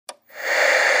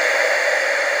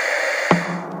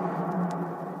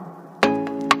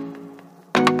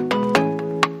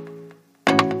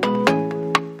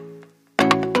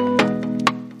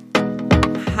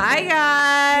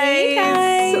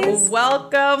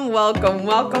welcome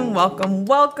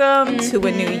to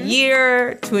a new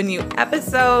year, to a new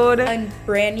episode. A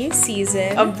brand new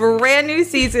season. A brand new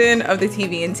season of the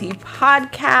TV&T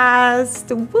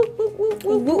podcast. Woo, woo,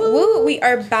 woo, woo, woo. We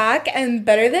are back and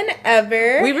better than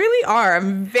ever. We really are.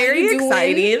 I'm very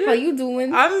excited. How you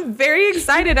doing? I'm very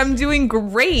excited. I'm doing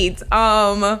great.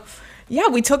 Yeah,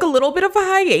 we took a little bit of a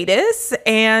hiatus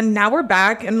and now we're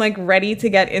back and ready to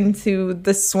get into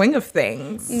the swing of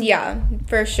things. Yeah,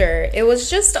 for sure. It was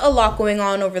just a lot going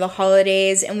on over the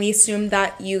holidays and we assumed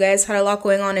that you guys had a lot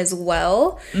going on as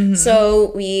well. Mm-hmm.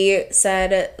 So we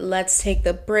said, let's take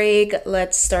the break.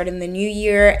 Let's start in the new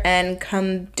year and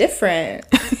come different.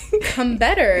 Come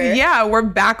better. Yeah, we're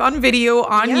back on video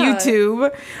on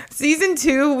YouTube. Season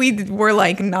 2, we were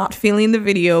not feeling the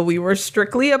video. We were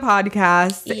strictly a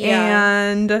podcast.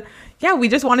 And yeah, we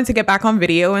just wanted to get back on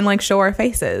video and show our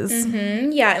faces.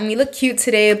 Mm-hmm. Yeah, and we look cute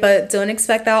today, but don't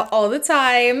expect that all the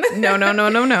time.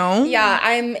 No. Yeah,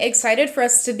 I'm excited for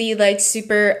us to be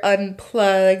super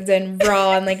unplugged and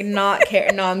raw and not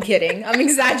care. No, I'm kidding. I'm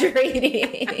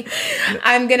exaggerating.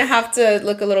 I'm gonna have to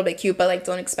look a little bit cute, but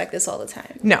don't expect this all the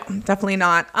time. No, definitely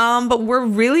not. But we're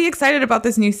really excited about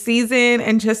this new season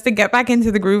and just to get back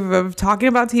into the groove of talking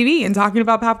about TV and talking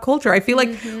about pop culture. I feel like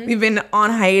we've been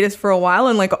on hiatus for a while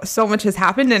and so much has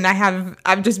happened and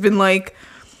I've just been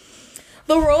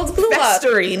the world blew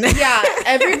festering. Up. Yeah,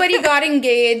 everybody got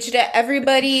engaged.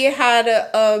 Everybody had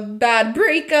a bad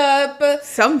breakup.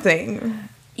 Something.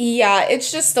 Yeah,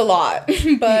 it's just a lot.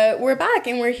 But we're back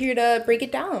and we're here to break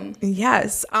it down.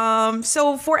 Yes.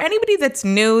 So for anybody that's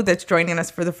new, that's joining us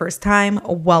for the first time,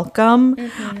 welcome.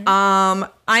 Mm-hmm.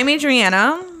 I'm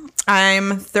Adriana.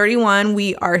 I'm 31.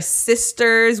 We are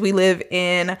sisters. We live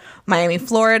in Miami,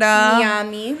 Florida.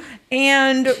 Yummy.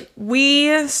 And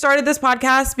we started this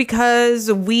podcast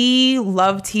because we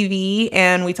love TV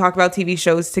and we talk about TV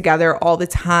shows together all the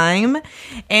time.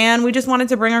 And we just wanted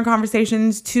to bring our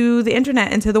conversations to the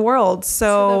internet and to the world.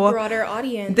 So the broader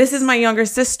audience. This is my younger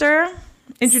sister.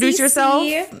 Introduce yourself.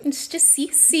 It's just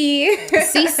Cece.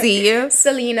 Cece.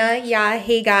 Selena. Yeah.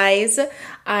 Hey, guys.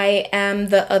 I am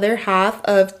the other half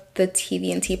of the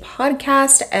TV&T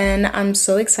podcast, and I'm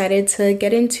so excited to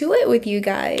get into it with you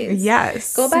guys.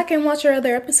 Yes. Go back and watch our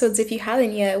other episodes if you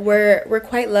haven't yet. We're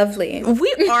quite lovely.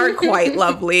 We are quite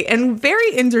lovely and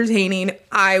very entertaining,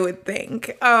 I would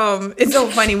think. It's so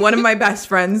funny. One of my best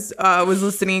friends was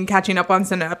listening and catching up on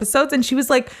some episodes, and she was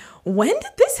like, when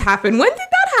did this happen? When did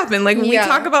that happen? We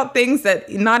talk about things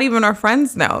that not even our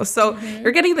friends know. So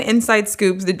you're getting the inside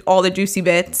scoops, all the juicy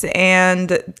bits,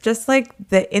 and just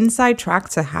the inside track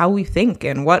to how we think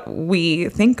and what we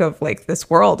think of this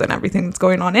world and everything that's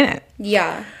going on in it.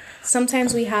 Yeah.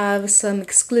 Sometimes we have some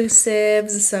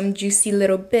exclusives, some juicy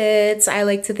little bits. I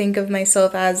like to think of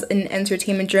myself as an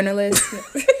entertainment journalist.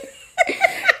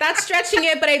 That's stretching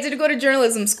it, but I did go to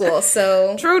journalism school,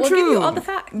 so we'll give you all the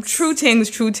facts. True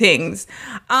tings.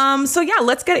 So yeah,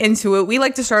 let's get into it. We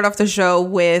like to start off the show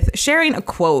with sharing a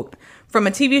quote from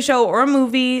a TV show or a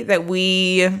movie that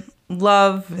we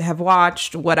love, have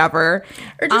watched, whatever.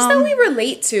 Or just that we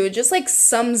relate to. Just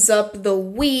sums up the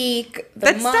week,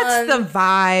 the month. That's the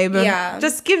vibe. Yeah.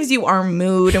 Just gives you our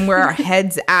mood and where our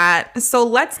head's at. So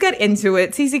let's get into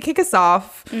it. Cece, kick us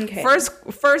off. Okay.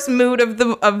 First mood of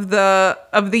the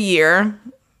year.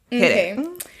 Hit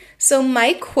it. So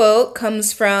my quote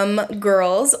comes from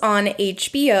Girls on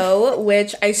HBO,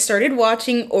 which I started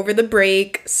watching over the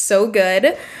break. So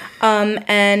good.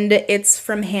 And it's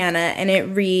from Hannah, and it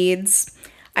reads,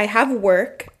 I have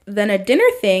work, then a dinner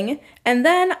thing, and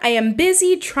then I am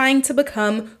busy trying to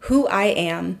become who I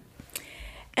am.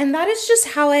 And that is just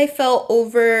how I felt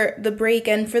over the break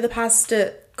and for the past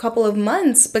couple of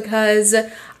months, because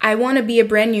I want to be a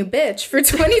brand new bitch for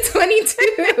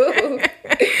 2022.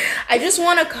 I just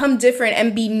want to come different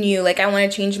and be new. I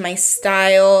want to change my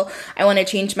style. I want to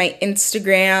change my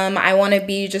Instagram. I want to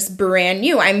be just brand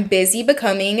new. I'm busy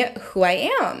becoming who I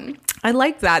am. I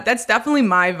like that. That's definitely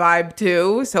my vibe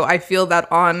too. So I feel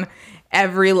that on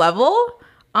every level.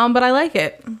 But I like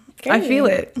it. Great. I feel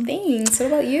it. Thanks. What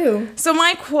about you? So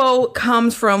my quote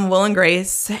comes from Will and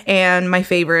Grace and my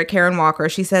favorite, Karen Walker.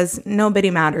 She says,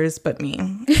 nobody matters but me.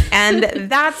 And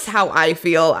that's how I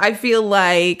feel. I feel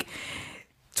like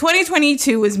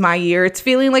 2022 is my year. It's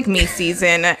feeling like me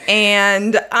season.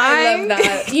 And I love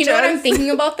that. You know what I'm thinking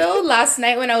about though? Last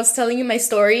night when I was telling you my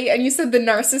story and you said the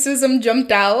narcissism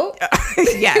jumped out.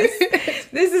 Yes.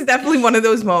 This is definitely one of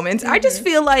those moments. I just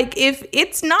feel like if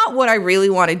it's not what I really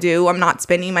want to do, I'm not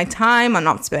spending my time, I'm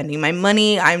not spending my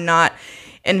money, I'm not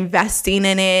investing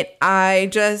in it. I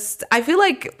feel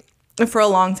like for a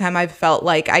long time I've felt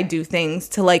like I do things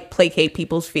to like placate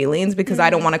people's feelings because I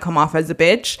don't want to come off as a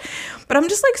bitch. But I'm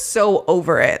just like so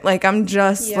over it. Like I'm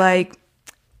just like,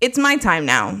 it's my time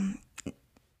now.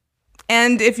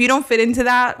 And if you don't fit into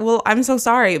that, well, I'm so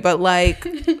sorry. But like,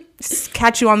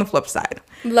 catch you on the flip side.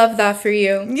 Love that for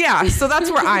you. Yeah, so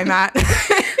that's where I'm at.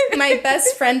 My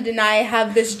best friend and I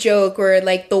have this joke where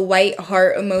like the white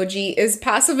heart emoji is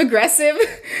passive aggressive.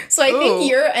 So I think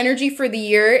your energy for the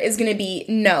year is going to be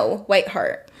no, white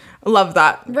heart. Love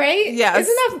that. Right? Yes.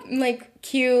 Isn't that like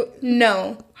cute?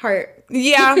 No, heart.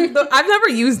 Yeah, I've never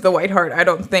used the white heart, I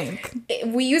don't think.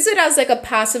 We use it as like a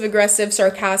passive aggressive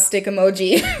sarcastic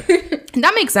emoji.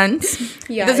 That makes sense.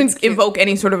 Yeah, it doesn't evoke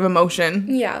any sort of emotion.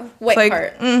 Yeah, white like,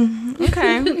 heart.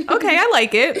 Okay, I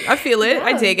like it. I feel it.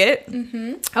 I dig it.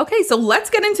 Okay, so let's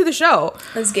get into the show.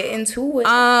 Let's get into it.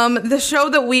 The show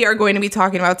that we are going to be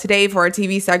talking about today for our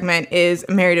TV segment is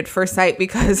Married at First Sight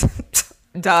because...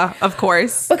 duh, of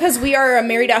course. Because we are a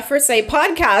Married at First Sight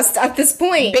podcast at this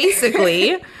point.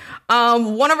 Basically.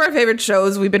 One of our favorite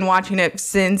shows. We've been watching it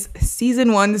since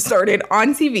season 1 started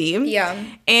on TV. Yeah.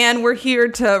 And we're here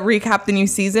to recap the new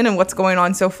season and what's going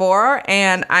on so far.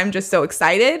 And I'm just so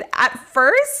excited. At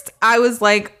first, I was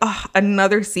like, oh,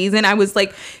 another season. I was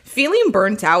like feeling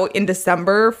burnt out in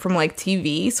December from like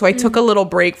TV. So I took a little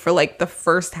break for like the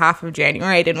first half of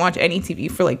January. I didn't watch any TV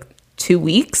for like 2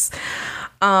 weeks.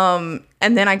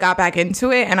 And then I got back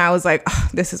into it and I was like, oh,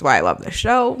 this is why I love this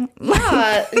show.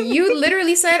 Yeah, you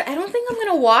literally said, I don't think I'm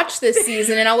going to watch this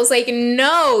season. And I was like,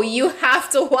 no, you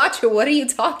have to watch it. What are you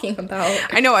talking about?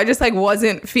 I know, I just like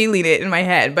wasn't feeling it in my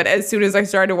head. But as soon as I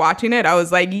started watching it, I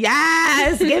was like,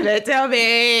 yes, give it to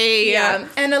me. Yeah,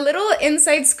 and a little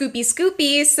inside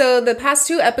scoopy. So the past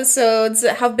 2 episodes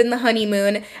have been the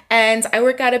honeymoon. And I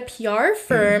work at a PR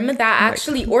firm that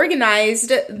actually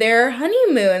organized their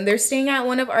honeymoon. They're staying at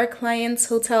one of our clients'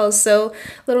 hotels. So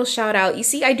little shout out. You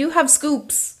see, I do have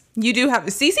scoops. You do have.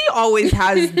 Cece always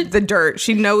has the dirt.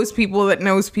 She knows people that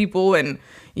knows people, and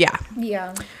yeah.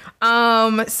 Yeah.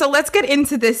 So let's get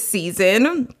into this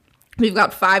season. We've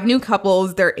got 5 new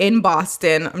couples. They're in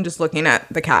Boston. I'm just looking at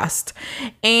the cast.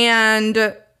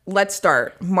 And let's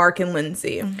start. Mark and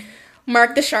Lindsay.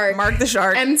 Mark the Shark. Mark the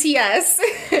Shark. MTS.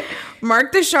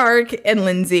 Mark the Shark and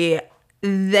Lindsay.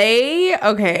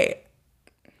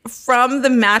 From the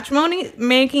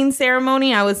matchmaking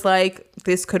ceremony, I was like,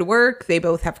 this could work. They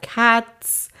both have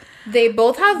cats. They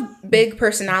both have big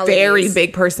personalities. Very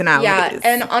big personalities. Yeah,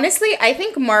 and honestly, I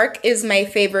think Mark is my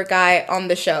favorite guy on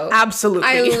the show. Absolutely.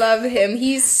 I love him.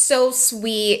 He's so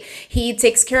sweet. He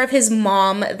takes care of his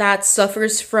mom that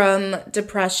suffers from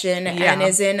depression and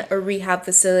is in a rehab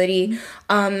facility.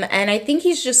 And I think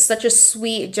he's just such a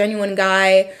sweet, genuine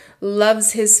guy.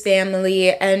 Loves his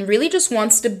family and really just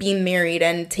wants to be married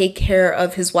and take care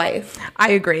of his wife.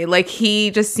 I agree. Like, he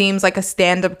just seems like a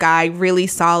stand-up guy, really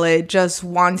solid, just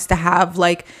wants to have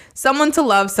like someone to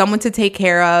love, someone to take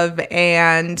care of,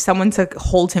 and someone to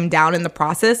hold him down in the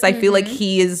process. I feel like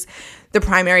he is the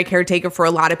primary caretaker for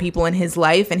a lot of people in his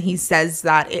life, and he says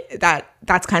that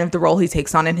that's kind of the role he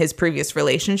takes on in his previous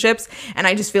relationships. And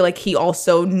I just feel like he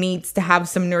also needs to have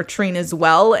some nurturing as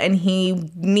well, and he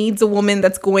needs a woman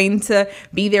that's going to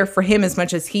be there for him as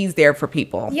much as he's there for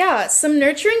people. Yeah, some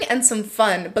nurturing and some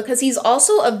fun, because he's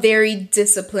also a very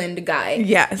disciplined guy.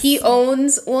 Yes. He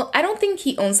owns, well, I don't think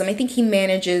he owns them. I think he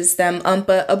manages them,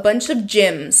 but a bunch of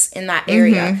gyms in that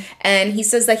area. And he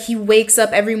says that he wakes up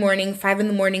every morning, 5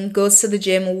 a.m, goes to the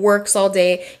gym, works all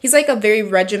day. He's like a very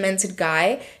regimented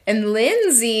guy. And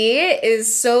Lindsay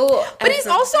is so... But he's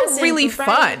also really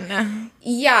fun.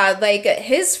 Yeah, like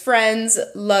his friends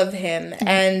love him,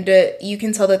 and you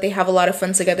can tell that they have a lot of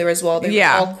fun together as well.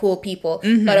 They're all cool people.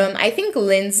 But I think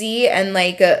Lindsay and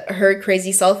like her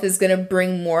crazy self is gonna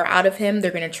bring more out of him.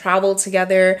 They're gonna travel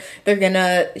together.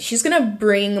 She's gonna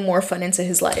bring more fun into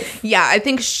his life. Yeah, I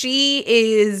think she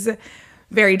is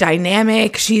very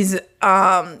dynamic. She's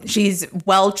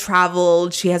well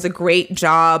traveled. She has a great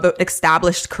job,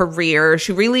 established career.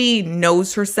 She really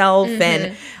knows herself,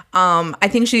 and I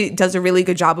think she does a really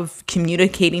good job of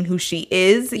communicating who she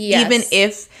is, even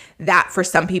if that for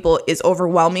some people is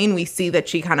overwhelming. We see that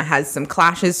she kind of has some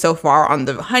clashes so far on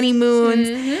the honeymoons,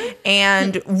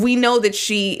 and we know that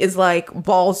she is like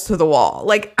balls to the wall.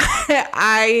 Like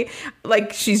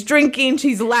she's drinking,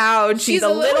 she's loud, she's a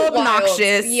little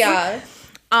obnoxious. Yeah.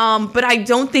 But I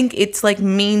don't think it's like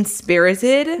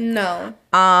mean-spirited. No.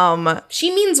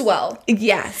 She means well.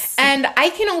 Yes. And I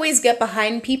can always get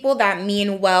behind people that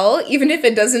mean well, even if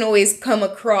it doesn't always come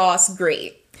across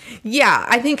great. Yeah,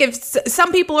 I think if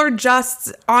some people are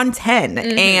just on 10,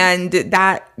 and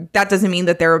that doesn't mean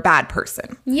that they're a bad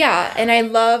person. Yeah, and I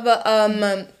love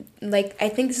like, I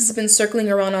think this has been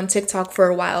circling around on TikTok for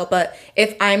a while, but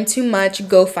if I'm too much,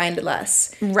 go find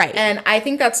less. Right. And I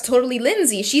think that's totally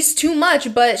Lindsay. She's too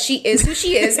much, but she is who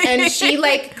she is, and she,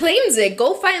 like, claims it.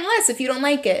 Go find less if you don't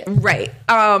like it. Right.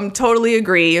 Totally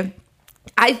agree.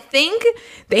 I think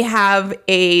they have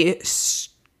they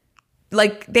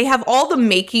have all the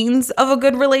makings of a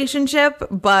good relationship,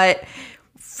 but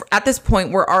at this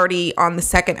point, we're already on the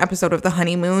second episode of the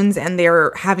honeymoons, and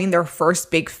they're having their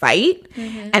first big fight,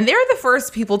 and they're the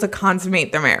first people to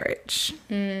consummate their marriage.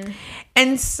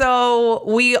 And so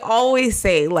we always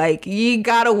say, like, you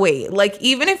gotta wait. Like,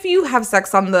 even if you have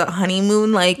sex on the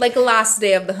honeymoon, like the last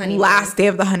day of the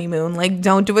honeymoon. Like,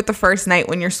 don't do it the first night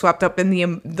when you're swept up in the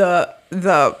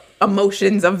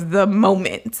emotions of the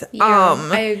moment. Yeah,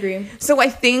 I agree. So I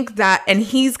think that, and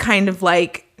he's kind of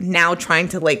like now trying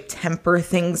to like temper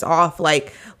things off,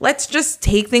 like, let's just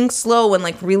take things slow and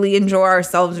like really enjoy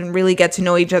ourselves and really get to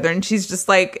know each other. And she's just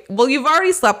like, well, you've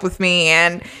already slept with me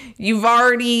and you've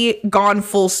already gone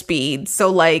full speed,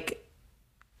 so like,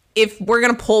 if we're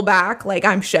gonna pull back, like,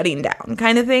 I'm shutting down,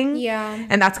 kind of thing. Yeah.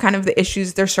 And that's kind of the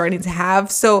issues they're starting to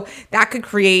have. So that could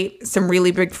create some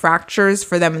really big fractures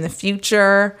for them in the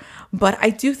future. But I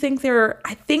do think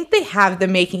I think they have the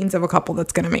makings of a couple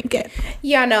that's gonna make it.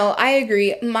 Yeah, no, I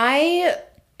agree.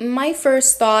 My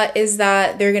first thought is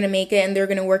that they're going to make it and they're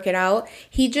going to work it out.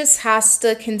 He just has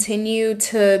to continue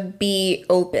to be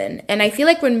open. And I feel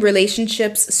like when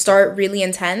relationships start really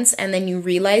intense and then you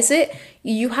realize it,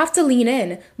 you have to lean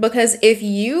in, because if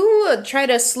you try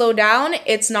to slow down,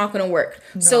 it's not going to work.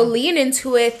 No. So lean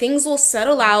into it. Things will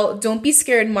settle out. Don't be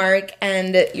scared, Mark,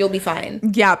 and you'll be fine.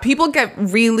 Yeah, people get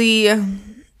really,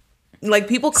 like,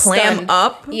 people clam Stunned.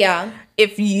 up. Yeah.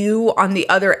 If you, on the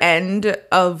other end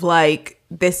of like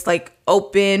this like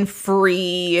open,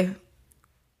 free,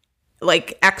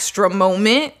 like extra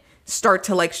moment, start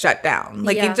to like shut down.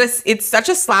 Like, yeah. it's such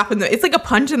a slap in the, it's like a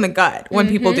punch in the gut when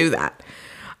people do that.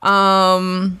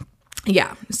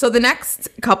 Yeah. So the next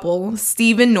couple,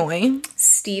 Steve and Noi.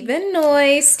 Steve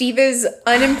is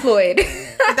unemployed.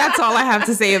 That's all I have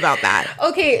to say about that.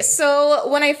 Okay, so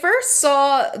when I first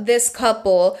saw this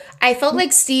couple, I felt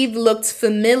like Steve looked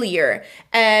familiar,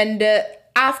 and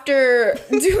after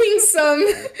doing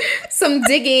some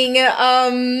digging,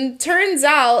 turns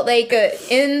out, like,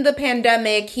 in the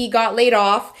pandemic, he got laid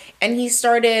off and he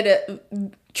started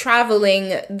traveling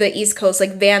the East Coast,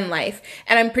 like van life,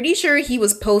 and I'm pretty sure he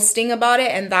was posting about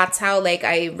it, and that's how, like,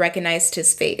 I recognized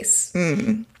his face.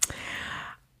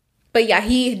 But yeah,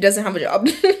 he doesn't have a job.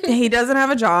 He doesn't have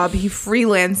a job. He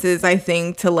freelances, I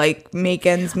think, to like make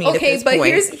ends meet. Okay, at this but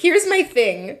point. here's my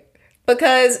thing,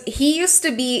 because he used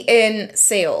to be in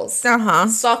sales,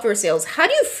 software sales. How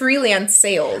do you freelance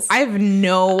sales? I have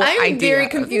no idea. I'm very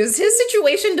confused. His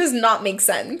situation does not make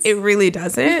sense. It really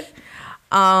doesn't.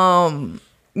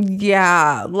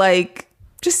 Yeah, like,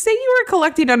 just say you were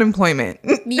collecting unemployment.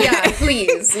 Yeah,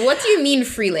 please. What do you mean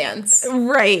freelance?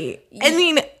 Right. I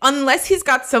mean, unless he's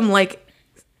got some like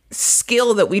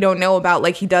skill that we don't know about,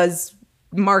 like he does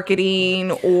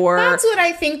marketing or... That's what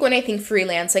I think when I think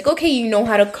freelance. Like, okay, you know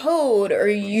how to code, or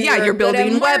you're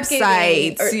building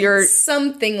websites, you're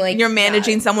something like you're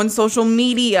managing that. Someone's social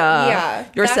media. Yeah,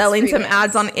 you're selling freelance. some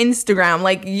ads on Instagram.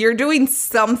 Like, you're doing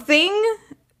something.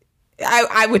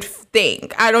 I would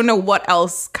think. I don't know what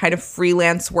else kind of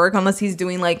freelance work, unless he's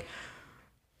doing like,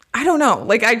 I don't know.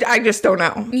 Like, I just don't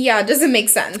know. Yeah, it doesn't make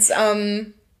sense.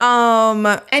 And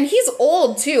he's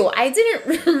old too. I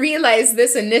didn't realize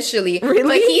this initially. Really?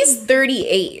 But he's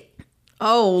 38.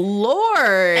 Oh,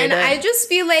 Lord. And I just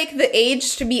feel like the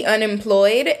age to be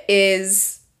unemployed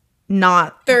is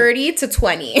not 30 to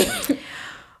 20.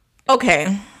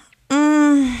 Okay.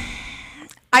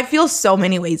 I feel so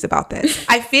many ways about this.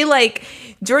 I feel like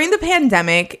during the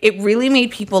pandemic, it really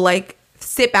made people like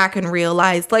sit back and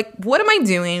realize, like, what am I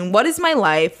doing? What is my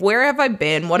life? Where have I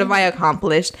been? What have I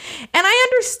accomplished? And I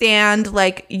understand,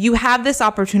 like, you have this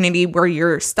opportunity where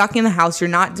you're stuck in the house, you're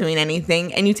not doing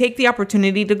anything, and you take the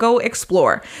opportunity to go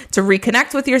explore, to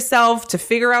reconnect with yourself, to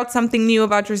figure out something new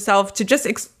about yourself, to just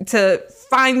to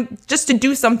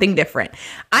do something different.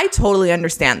 I totally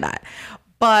understand that.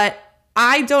 But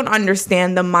I don't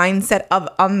understand the mindset of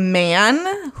a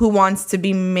man who wants to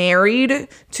be married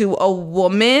to a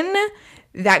woman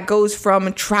that goes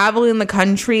from traveling the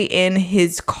country in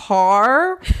his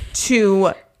car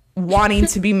to wanting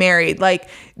to be married. Like,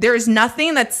 there's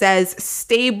nothing that says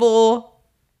stable,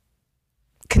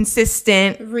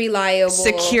 consistent, reliable,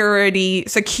 secure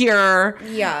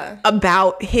yeah,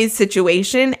 about his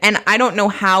situation. And I don't know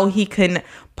how he can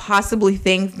possibly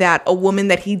think that a woman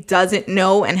that he doesn't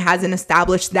know and hasn't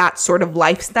established that sort of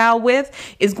lifestyle with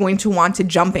is going to want to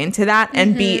jump into that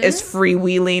and be as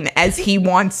freewheeling as he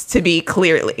wants to be,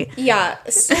 clearly. Yeah,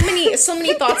 so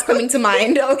many thoughts coming to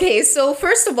mind. Okay, so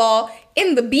first of all,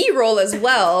 in the B-roll as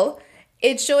well,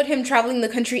 it showed him traveling the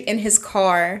country in his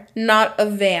car, not a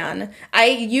van. I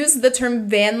use the term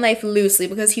van life loosely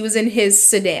because he was in his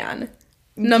sedan.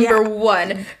 Number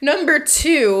one. Number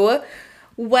two,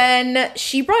 when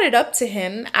she brought it up to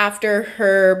him after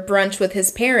her brunch with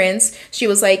his parents, she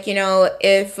was like, you know,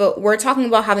 if we're talking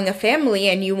about having a family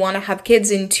and you want to have kids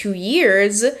in 2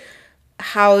 years,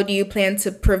 how do you plan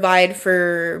to provide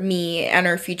for me and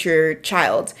our future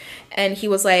child? And he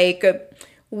was like,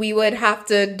 we would have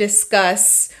to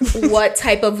discuss what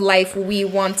type of life we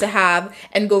want to have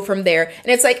and go from there. And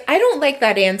it's like, I don't like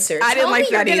that answer. I didn't like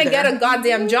that either. You're going to get a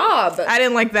goddamn job. I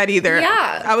didn't like that either.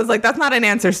 Yeah. I was like, that's not an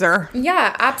answer, sir.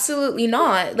 Yeah, absolutely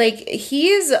not. Like,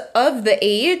 he's of the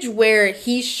age where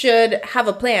he should have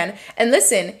a plan. And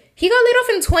listen, he got laid off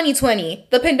in 2020.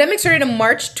 The pandemic started in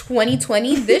March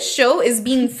 2020. This show is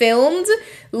being filmed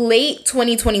late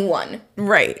 2021.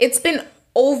 Right. It's been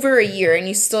over a year and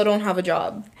you still don't have a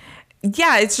job.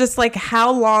 Yeah, it's just like,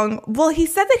 how long? Well, he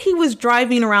said that he was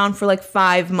driving around for like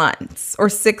 5 months or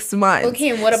 6 months.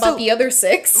 Okay, and what about the other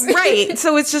 6? Right.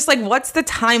 So it's just like, what's the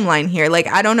timeline here? Like,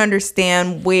 I don't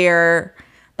understand where,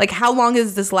 like, how long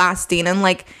is this lasting? And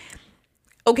like,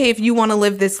 okay, if you want to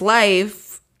live this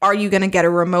life, are you going to get a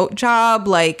remote job?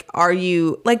 Like, are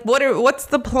you, like, what's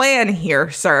the plan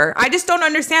here, sir? I just don't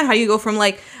understand how you go from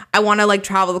like, I want to like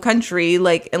travel the country,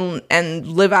 like, and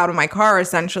live out of my car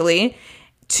essentially,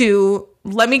 to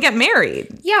let me get married.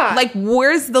 Yeah. Like,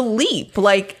 where's the leap?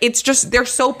 Like, it's just, they're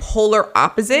so polar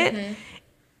opposite. Mm-hmm.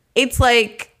 It's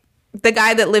like the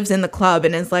guy that lives in the club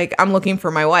and is like, I'm looking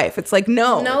for my wife. It's like,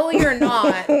 no. No, you're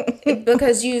not.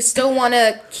 Because you still want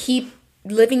to keep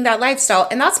living that lifestyle.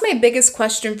 And that's my biggest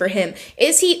question for him.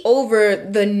 Is he over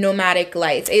the nomadic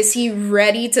life? Is he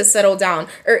ready to settle down?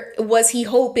 Or was he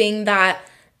hoping that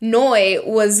Noi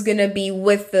was gonna be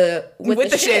with the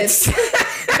shits?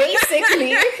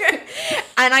 Basically.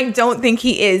 And I don't think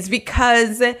he is,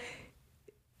 because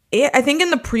I think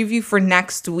in the preview for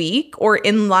next week or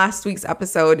in last week's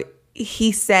episode,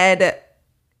 he said,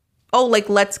 oh, like,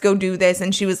 let's go do this.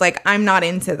 And she was like, I'm not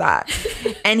into that.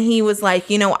 And he was like,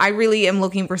 you know, I really am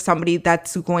looking for somebody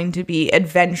that's going to be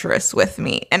adventurous with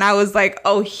me. And I was like,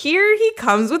 oh, here he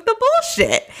comes with the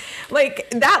bullshit. Like,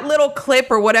 that little clip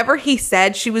or whatever he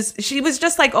said, she was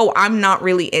just like, oh, I'm not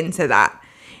really into that.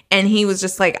 And he was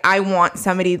just like, I want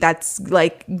somebody that's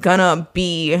like gonna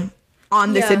be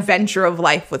on this adventure of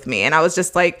life with me. And I was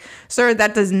just like, sir,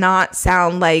 that does not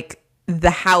sound like the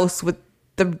house with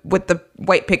the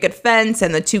white picket fence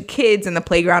and the 2 kids and the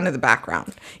playground in the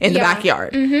background, in the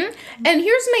backyard. Mm-hmm. And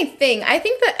here's my thing. I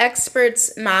think the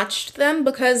experts matched them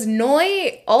because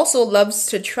Noi also loves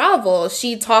to travel.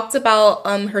 She talked about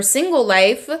her single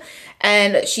life,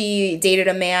 and she dated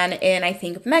a man in, I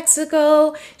think,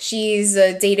 Mexico. She's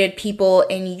dated people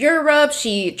in Europe.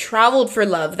 She traveled for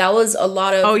love. That was a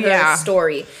lot of her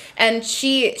story. And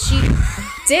she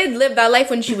did live that life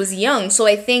when she was young, so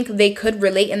I think they could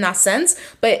relate in that sense,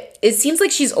 but it seems like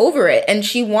she's over it and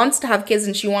she wants to have kids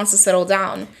and she wants to settle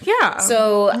down. Yeah.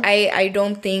 So I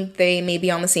don't think they may be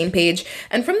on the same page.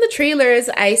 And from the trailers,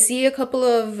 I see a couple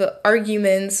of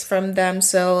arguments from them,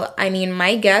 so I mean,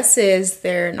 my guess is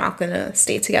they're not gonna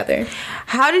stay together.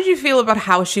 How did you feel about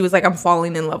how she was like, I'm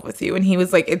falling in love with you, and he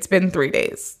was like, it's been 3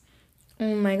 days?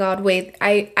 Oh my God, wait,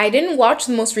 I didn't watch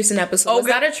the most recent episode. Was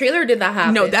that a trailer or did that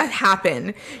happen? No, that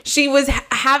happened. She was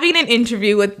having an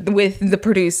interview with the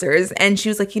producers, and she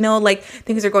was like, you know, like,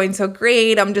 things are going so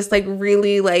great. I'm just like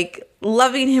really like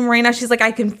loving him right now. She's like,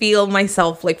 I can feel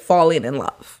myself like falling in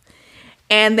love.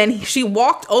 And then she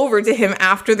walked over to him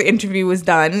after the interview was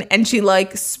done, and she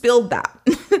like spilled that.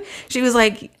 She was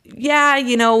like, yeah,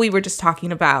 you know, we were just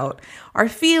talking about our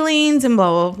feelings and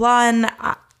blah, blah, blah. And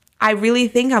I really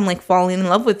think I'm like falling in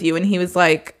love with you. And he was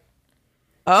like,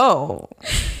 oh.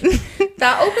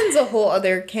 That opens a whole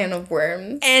other can of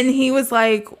worms. And he was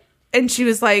like, and she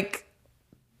was like,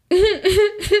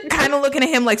 kind of looking at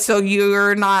him like, so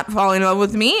you're not falling in love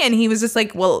with me? And he was just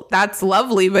like, well, that's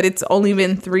lovely, but it's only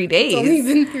been 3 days. It's only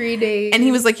been 3 days. And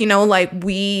he was like, you know, like,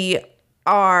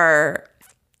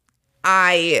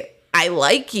 I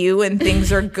like you and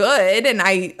things are good, and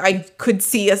I could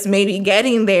see us maybe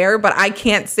getting there, but I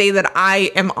can't say that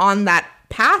I am on that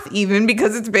path even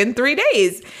because it's been 3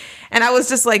 days. And I was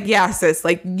just like, yeah, sis,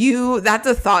 like, that's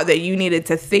a thought that you needed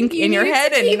to think in your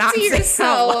head and not say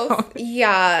out loud.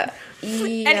 Yeah.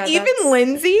 And even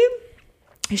Lindsay,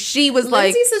 she was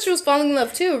Lindsay like, said she was falling in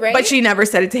love too, right? but she never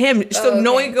said it to him. So okay.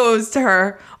 Noi goes to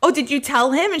her, oh, did you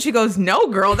tell him? And she goes, no,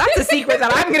 girl, that's a secret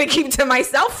that I'm going to keep to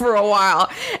myself for a while.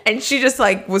 And she just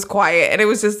like was quiet. And it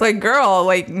was just like, girl,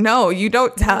 like, no, you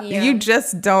don't tell. Yeah. You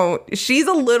just don't. She's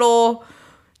a lot.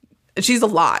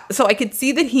 So I could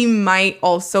see that he might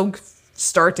also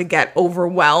start to get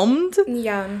overwhelmed.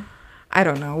 Yeah. I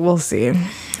don't know. We'll see.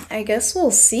 I guess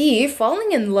we'll see.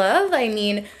 Falling in love, I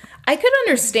mean, I could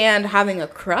understand having a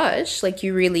crush, like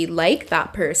you really like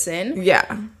that person.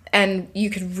 Yeah. And you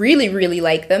could really, really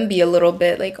like them, be a little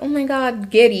bit like, oh my God,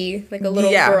 giddy, like a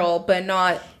little girl, but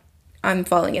not, I'm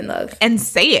falling in love. And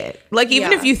say it. Like,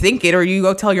 even Yeah. if you think it or you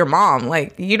go tell your mom,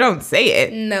 like, you don't say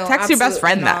it. No, text your best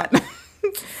friend not. that.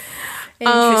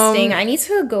 Interesting. I need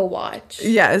to go watch.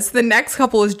 Yes. The next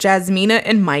couple is Jasmina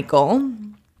and Michael.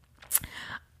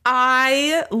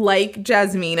 I like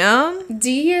Jasmina.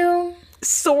 Do you?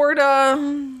 Sorta.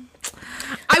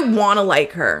 I want to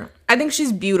like her. I think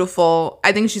she's beautiful.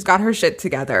 I think she's got her shit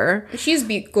together. She's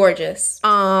gorgeous.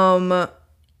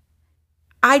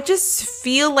 I just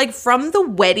feel like from the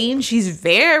wedding, she's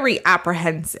very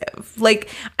apprehensive. Like,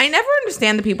 I never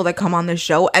understand the people that come on this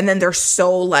show and then they're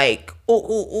so like,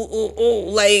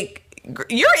 like,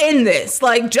 you're in this.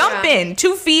 Like, jump in,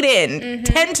 2 feet in,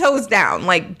 10 toes down.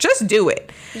 Like, just do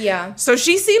it. Yeah. So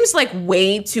she seems like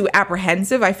way too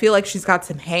apprehensive. I feel like she's got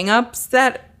some hangups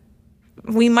that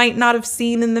we might not have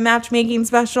seen in the matchmaking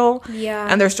special. Yeah.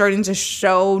 And they're starting to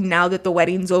show now that the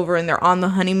wedding's over and they're on the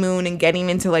honeymoon and getting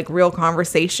into like real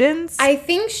conversations. I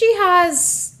think she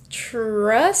has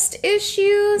trust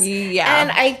issues. Yeah.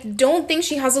 And I don't think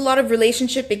she has a lot of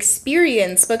relationship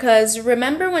experience because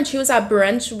remember when she was at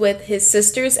brunch with his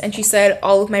sisters and she said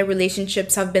all of my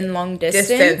relationships have been long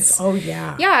distance. Oh,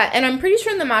 yeah. Yeah, and I'm pretty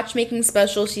sure in the matchmaking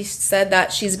special she said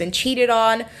that she's been cheated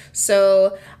on.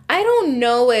 So I don't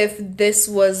know if this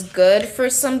was good for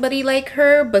somebody like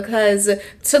her because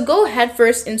to go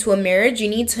headfirst into a marriage, you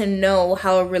need to know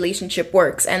how a relationship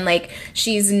works. And like,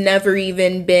 she's never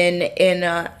even been in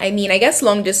I mean, I guess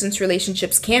long distance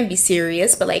relationships can be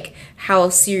serious, but like, how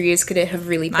serious could it have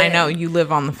really been? I know, you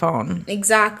live on the phone.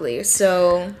 Exactly.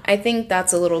 So I think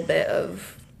that's a little bit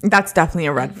of... That's definitely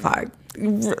a red flag.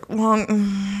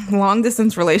 Long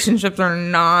distance relationships are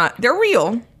not, they're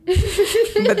real.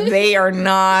 But they are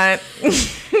not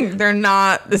they're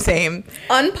not the same.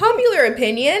 Unpopular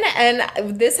opinion, and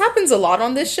this happens a lot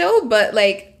on this show, but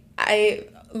like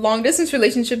long distance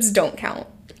relationships don't count.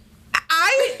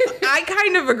 I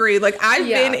kind of agree. Like, I've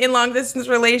been in long distance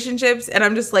relationships and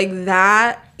I'm just like,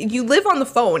 that you live on the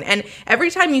phone and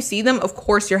every time you see them, of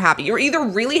course you're happy. You're either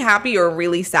really happy or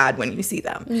really sad when you see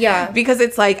them. Yeah. Because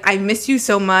it's like, I miss you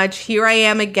so much. Here I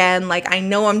am again. Like, I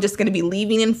know I'm just going to be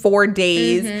leaving in 4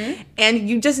 days. And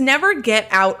you just never get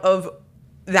out of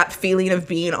that feeling of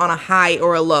being on a high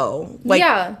or a low.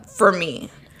 Like, for me.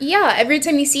 Yeah, every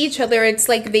time you see each other, it's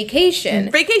like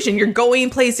vacation. You're going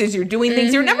places, you're doing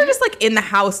things. You're never just like in the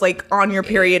house, like on your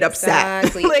period upset.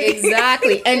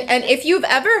 Exactly. And if you've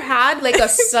ever had like a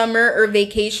summer or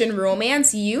vacation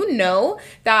romance, you know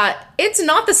that it's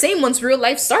not the same once real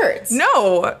life starts.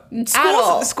 No.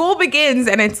 all. School begins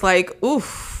and it's like,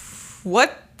 oof,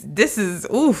 this is,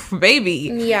 oof,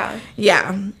 baby. Yeah.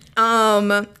 Yeah.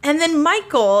 And then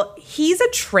Michael, he's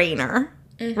a trainer,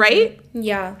 right?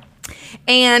 Yeah.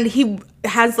 And he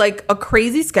has like a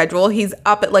crazy schedule. He's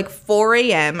up at like 4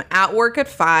 a.m., at work at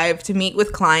 5 to meet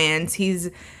with clients. He's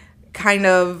kind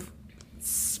of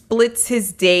splits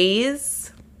his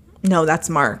days. No, that's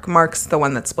Mark. Mark's the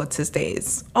one that splits his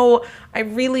days. Oh, I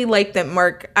really like that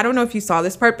Mark, I don't know if you saw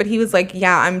this part, but he was like,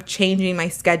 yeah, I'm changing my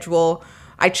schedule.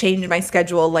 I changed my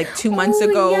schedule like 2 months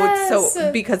ago. Yes.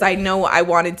 So because I know I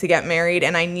wanted to get married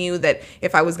and I knew that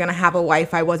if I was going to have a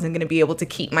wife, I wasn't going to be able to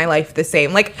keep my life the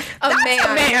same. Like, A man,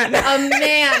 period.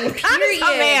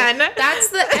 A man. That's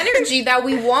the energy that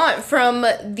we want from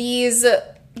these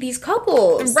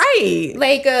couples. Right.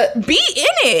 Like, be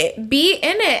in it. be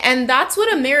in it. And that's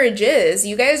what a marriage is.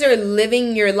 You guys are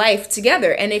living your life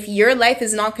together. And if your life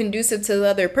is not conducive to the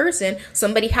other person,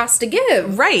 somebody has to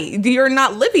give. Right. You're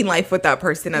not living life with that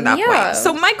person at that point.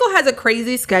 So Michael has a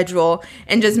crazy schedule.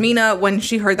 And Jasmina, when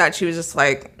she heard that, she was just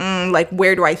like,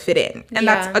 where do I fit in? And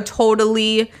that's a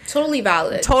totally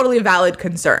valid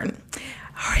concern.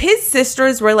 His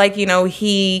sisters were like,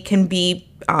 he can be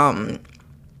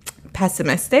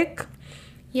pessimistic.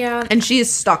 Yeah. And she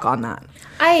is stuck on that.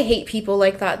 I hate people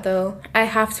like that, though. I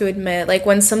have to admit. Like,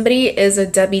 when somebody is a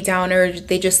Debbie Downer,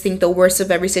 they just think the worst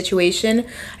of every situation.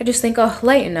 I just think, oh,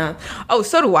 lighten up. Oh,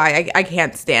 so do I. I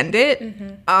can't stand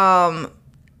it. But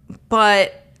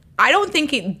I don't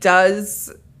think it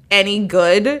does any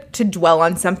good to dwell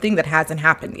on something that hasn't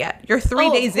happened yet. You're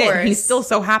 3 days in. He's still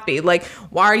so happy. Like,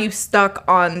 why are you stuck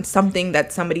on something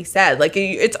that somebody said? Like,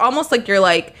 it's almost like you're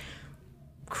like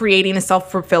creating a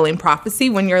self-fulfilling prophecy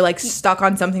when you're like stuck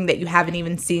on something that you haven't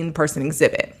even seen the person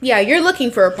exhibit. Yeah, you're looking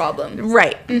for a problem.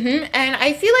 Right. And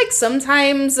I feel like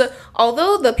sometimes,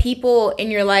 although the people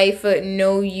in your life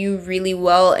know you really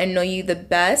well and know you the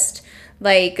best,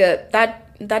 like that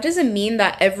doesn't mean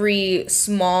that every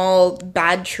small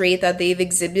bad trait that they've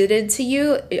exhibited to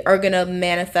you are gonna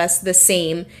manifest the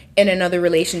same in another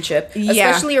relationship,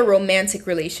 especially a romantic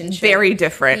relationship. Very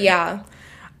different.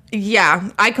 Yeah,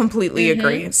 I completely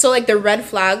agree. So, like, the red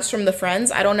flags from the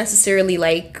friends, I don't necessarily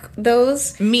like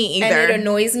those. Me either. And it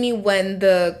annoys me when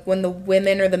the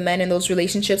women or the men in those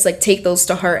relationships, like, take those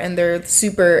to heart and they're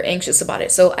super anxious about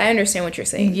it. So, I understand what you're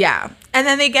saying. Yeah. And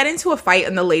then they get into a fight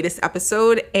in the latest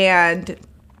episode, and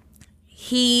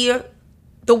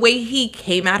the way he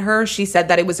came at her, she said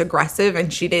that it was aggressive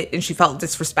and she felt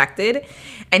disrespected.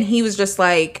 And he was just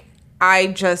like,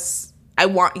 I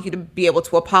want you to be able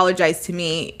to apologize to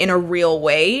me in a real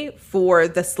way for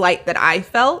the slight that I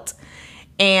felt.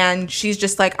 And she's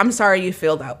just like, I'm sorry you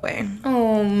feel that way.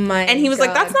 Oh my God. And he was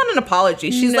like, that's not an apology.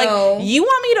 She's like, you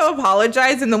want me to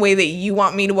apologize in the way that you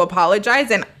want me to apologize,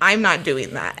 and I'm not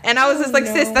doing that. And I was just like,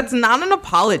 sis, that's not an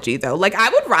apology though. Like,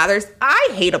 I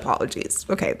hate apologies.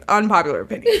 Okay, unpopular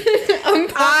opinion.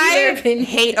 I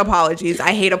hate apologies.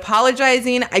 I hate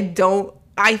apologizing.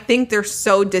 I think they're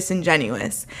so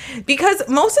disingenuous because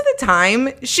most of the time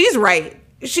she's right.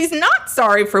 She's not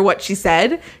sorry for what she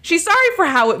said. She's sorry for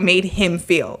how it made him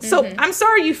feel. So I'm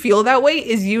sorry you feel that way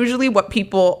is usually what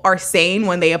people are saying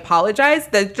when they apologize.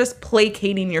 They're just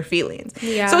placating your feelings.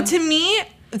 Yeah. So to me,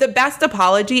 the best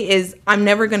apology is I'm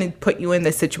never going to put you in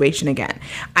this situation again.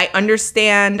 I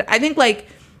understand. I think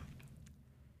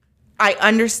I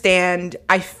understand.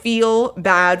 I feel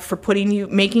bad for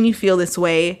making you feel this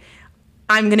way.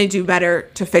 I'm going to do better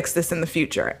to fix this in the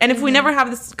future. And if we never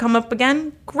have this come up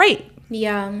again, great.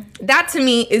 Yeah. That to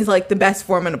me is like the best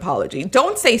form of an apology.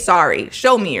 Don't say sorry.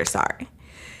 Show me you're sorry.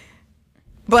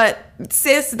 But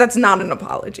sis, that's not an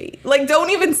apology. Like, don't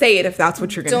even say it if that's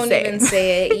what you're going to say. Don't even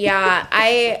say it.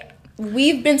 Yeah.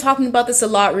 We've been talking about this a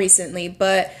lot recently,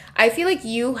 but I feel like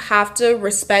you have to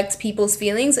respect people's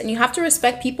feelings and you have to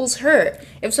respect people's hurt.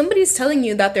 If somebody's telling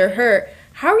you that they're hurt,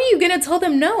 how are you going to tell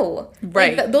them no?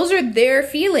 Right. Like, those are their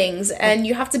feelings, and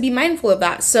you have to be mindful of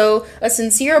that. So a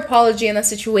sincere apology in that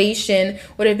situation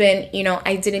would have been,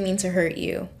 I didn't mean to hurt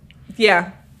you.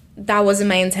 Yeah. That wasn't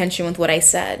my intention with what I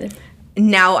said.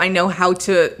 Now I know how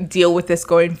to deal with this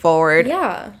going forward.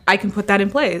 Yeah. I can put that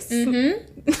in place.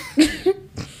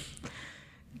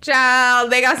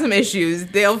 Child, they got some issues.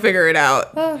 They'll figure it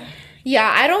out. Yeah,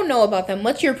 I don't know about them.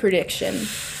 What's your prediction?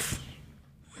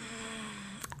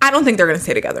 I don't think they're going to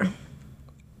stay together.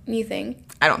 You think?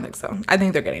 I don't think so. I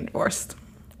think they're getting divorced.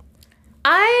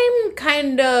 I'm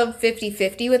kind of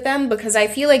 50-50 with them because I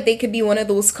feel like they could be one of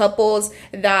those couples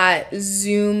that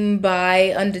zoom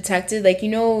by undetected. Like,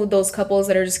 those couples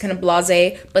that are just kind of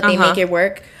blasé, but they make it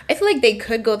work. I feel like they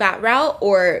could go that route,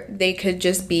 or they could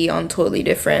just be on totally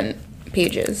different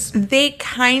pages. They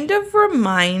kind of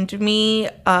remind me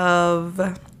of...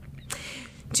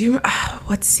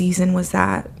 what season was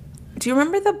that? Do you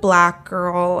remember the black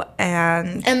girl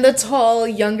and the tall,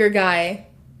 younger guy?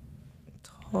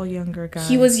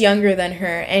 He was younger than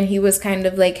her, and he was kind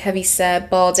of like heavy-set,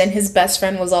 bald, and his best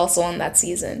friend was also on that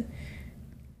season.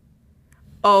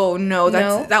 Oh, no,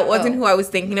 that wasn't who I was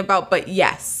thinking about, but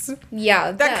yes.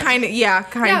 Yeah. Kind of. Yeah,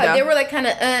 they were like kind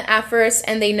of at first,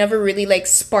 and they never really like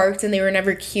sparked, and they were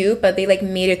never cute, but they like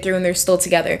made it through, and they're still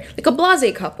together. Like a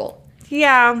blasé couple.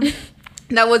 Yeah.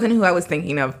 That wasn't who I was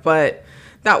thinking of, but...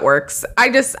 that works. I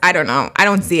don't know. I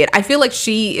don't see it. I feel like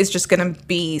she is just going to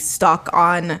be stuck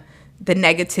on the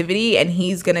negativity, and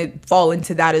he's going to fall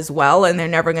into that as well, and they're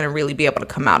never going to really be able to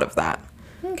come out of that.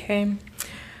 Okay.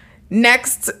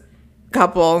 Next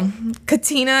couple,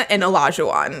 Katina and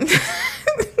Olajuwon.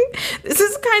 This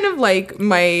is kind of like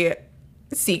my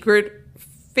secret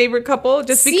favorite couple.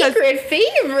 Just because... Secret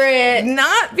favorite?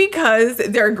 Not because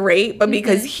they're great, but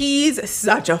because he's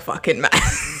such a fucking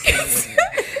mess.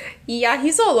 Yeah,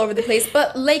 he's all over the place,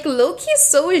 but like low-key,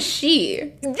 so is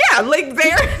she. Yeah, like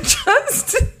they're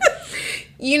just...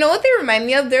 You know what they remind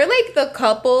me of? They're like the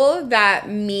couple that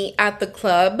meet at the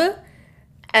club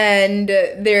and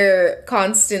they're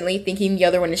constantly thinking the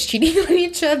other one is cheating on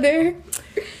each other.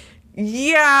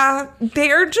 Yeah,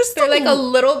 they're like a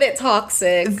little bit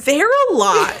toxic. They're a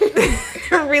lot.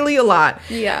 They're really a lot.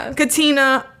 Yeah.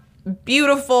 Katina,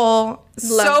 beautiful,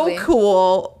 lovely. So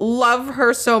cool, love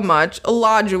her so much.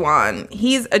 Olajuwon,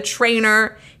 he's a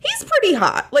trainer. He's pretty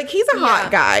hot. Like, he's a hot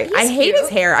guy. I hate his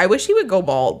hair. I wish he would go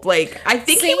bald. Like, I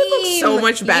think he would look so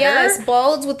much better. Yes,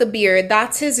 bald with a beard.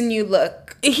 That's his new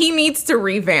look. He needs to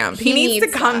revamp. He needs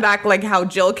to come back like how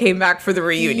Jill came back for the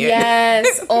reunion.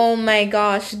 Yes. Oh my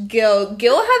gosh. Gil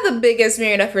had the biggest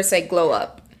Married at First Sight glow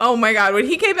up. Oh my God. When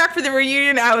he came back for the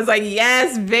reunion, I was like,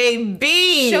 yes,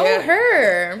 baby. Show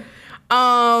her.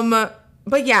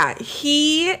 But yeah,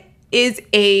 he is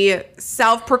a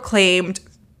self-proclaimed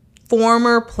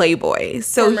former Playboy.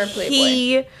 So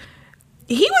he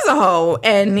was a hoe,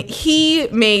 and he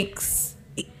makes,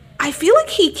 I feel like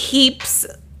he keeps,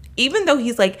 even though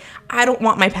he's like, I don't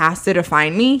want my past to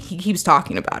define me, he keeps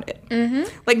talking about it.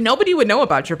 Like, nobody would know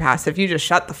about your past if you just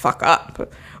shut the fuck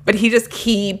up. But he just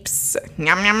keeps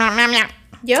yum, yum, yum, yum, yum.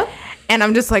 Yep. And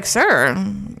I'm just like, sir,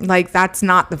 like, that's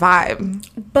not the vibe.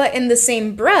 But in the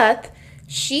same breath,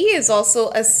 she is also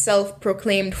a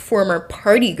self-proclaimed former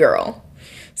party girl.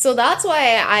 So that's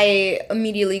why I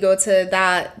immediately go to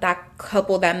that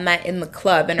couple that met in the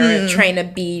club and are trying to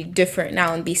be different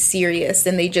now and be serious,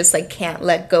 and they just like can't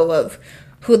let go of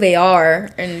who they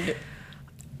are. And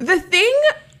the thing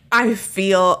I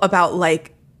feel about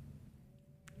like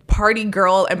party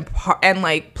girl and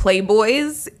like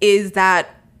Playboys is that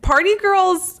party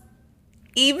girls,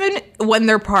 even when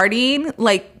they're partying,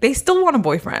 like, they still want a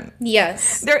boyfriend.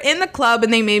 Yes. They're in the club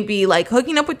and they may be, like,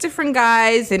 hooking up with different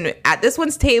guys and at this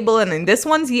one's table and in this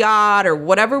one's yacht or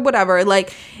whatever.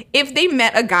 Like, if they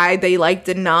met a guy they liked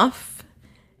enough,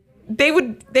 they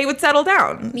would settle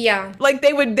down. Yeah. Like,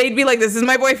 they'd be like, this is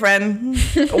my boyfriend.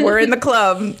 We're in the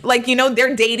club. Like, you know,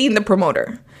 they're dating the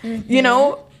promoter. You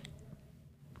know?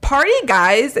 Party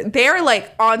guys, they're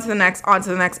like on to the next.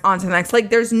 Like,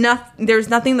 there's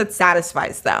nothing that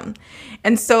satisfies them.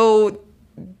 And so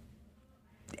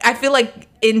I feel like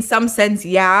in some sense,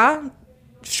 yeah,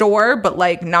 sure, but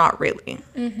like not really.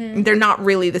 They're not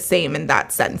really the same in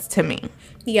that sense to me.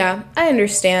 Yeah, I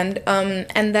understand.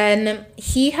 And then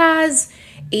he has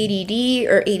ADD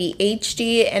or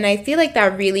ADHD, and I feel like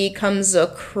that really comes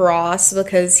across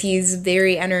because he's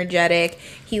very energetic.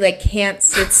 He like can't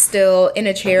sit still in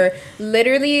a chair.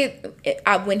 Literally,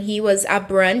 when he was at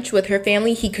brunch with her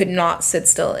family, he could not sit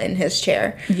still in his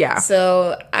chair. Yeah.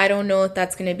 So I don't know if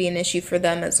that's going to be an issue for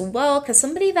them as well, because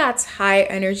somebody that's high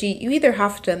energy, you either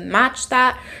have to match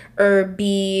that or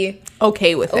be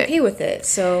okay with it.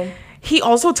 So he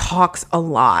also talks a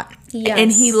lot. Yes.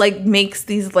 And he like makes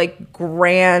these like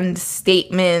grand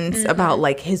statements about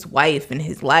like his wife and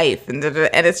his life and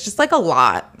it's just like a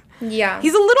lot. Yeah.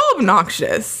 He's a little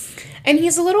obnoxious. And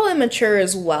he's a little immature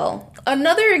as well.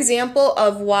 Another example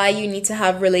of why you need to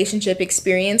have relationship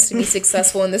experience to be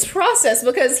successful in this process,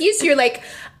 because you're like,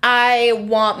 I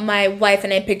want my wife,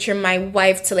 and I picture my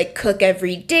wife to like cook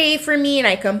every day for me, and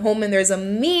I come home and there's a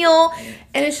meal,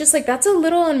 and it's just like, that's a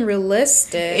little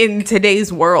unrealistic in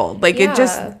today's world. Like, it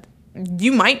just,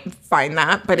 you might find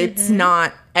that, but it's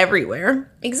not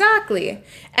everywhere. Exactly.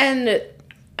 And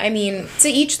I mean, to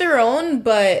each their own,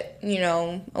 but, you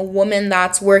know, a woman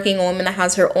that's working, a woman that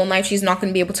has her own life, she's not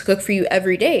going to be able to cook for you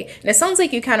every day. And it sounds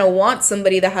like you kind of want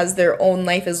somebody that has their own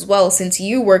life as well, since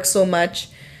you work so much.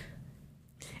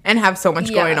 And have so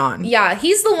much going on. Yeah,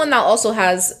 he's the one that also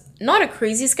has not a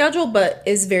crazy schedule, but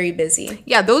is very busy.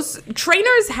 Yeah, those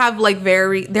trainers have like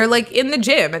they're like in the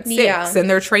gym at 6 and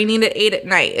they're training at 8 at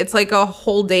night. It's like a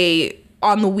whole day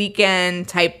on the weekend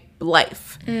type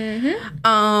life.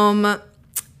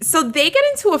 So they get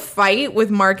into a fight with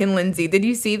Mark and Lindsay. Did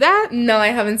you see that? No, I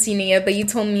haven't seen it yet, but you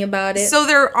told me about it. So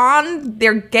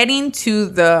they're getting to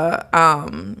the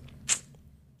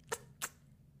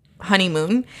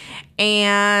honeymoon,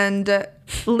 and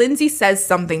Lindsay says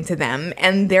something to them,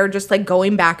 and they're just like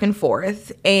going back and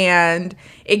forth, and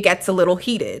it gets a little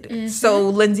heated. So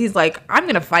Lindsay's like, I'm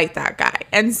gonna fight that guy.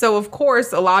 And so of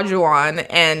course Olajuwon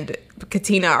and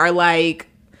Katina are like,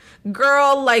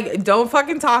 girl, like, don't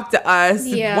fucking talk to us.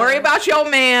 Yeah. Worry about your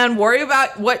man. Worry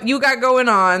about what you got going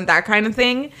on. That kind of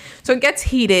thing. So it gets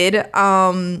heated.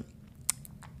 And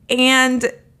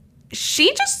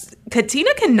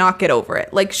Katina cannot get over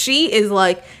it. Like, she is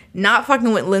like not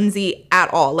fucking with Lindsay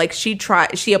at all. Like, she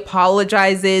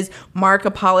apologizes. Mark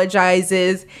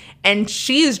apologizes. And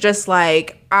she's just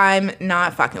like, I'm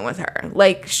not fucking with her.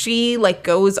 Like, she like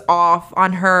goes off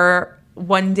on her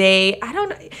one day.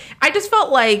 I just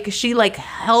felt like she like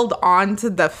held on to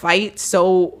the fight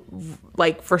so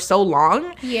like for so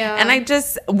long. Yeah. And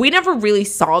we never really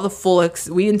saw the full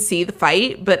we didn't see the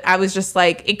fight, but I was just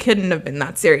like, it couldn't have been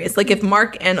that serious. Like, if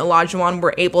Mark and Olajuwon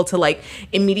were able to like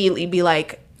immediately be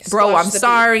like, bro, I'm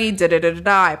sorry,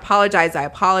 I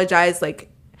apologize.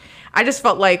 Like, I just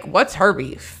felt like, what's her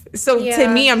beef? So to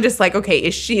me, I'm just like, okay,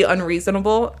 is she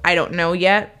unreasonable? I don't know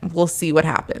yet. We'll see what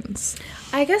happens.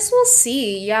 I guess we'll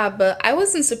see, yeah, but I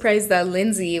wasn't surprised that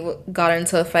Lindsay got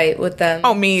into a fight with them.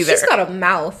 Oh, me either. She's got a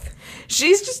mouth.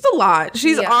 She's just a lot.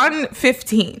 She's on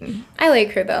 15. I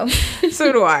like her, though.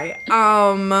 So do I.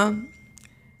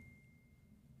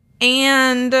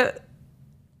 And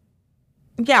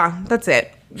yeah, that's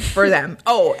it for them.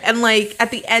 Oh, and like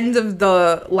at the end of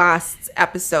the last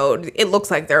episode, it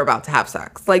looks like they're about to have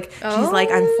sex. Like she's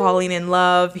like, I'm falling in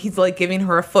love. He's like giving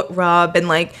her a foot rub, and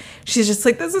like she's just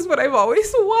like, this is what I've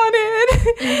always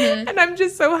wanted. And I'm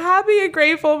just so happy and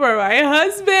grateful for my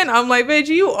husband. I'm like, bitch,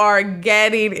 you are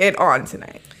getting it on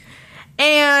tonight.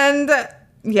 And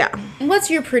yeah. What's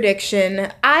your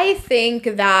prediction? I think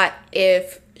that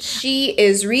if she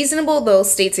is reasonable, they'll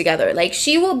stay together. Like,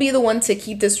 she will be the one to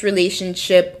keep this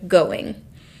relationship going.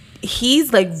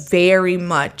 He's like very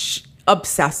much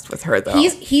obsessed with her, though.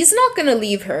 He's not gonna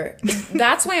leave her.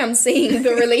 That's why I'm saying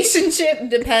the relationship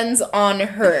depends on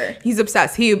her. He's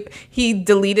obsessed. He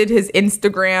deleted his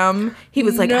Instagram. He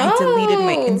was like, I deleted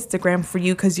my Instagram for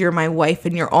you because you're my wife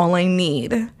and you're all I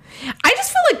need. I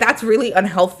just feel like that's really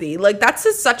unhealthy. Like, that's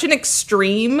just such an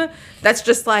extreme. That's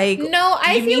just like, no,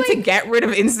 I you need to get rid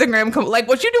of Instagram. Like,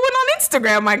 what you doing on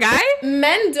Instagram, my guy?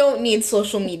 Men don't need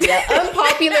social media.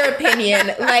 Unpopular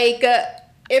opinion. Like,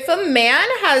 if a man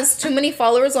has too many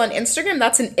followers on Instagram,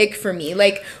 that's an ick for me.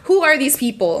 Like, who are these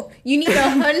people? You need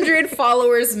 100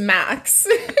 followers max.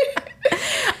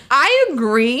 I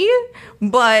agree,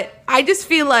 but I just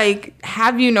feel like,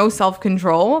 have you no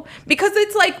self-control? Because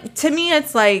it's like, to me,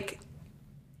 it's like,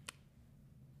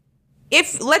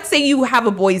 if, let's say you have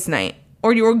a boys' night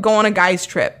or you were going on a guy's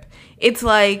trip, it's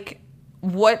like,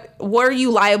 what are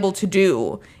you liable to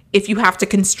do if you have to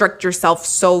constrict yourself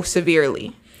so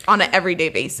severely on an everyday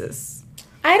basis?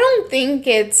 I don't think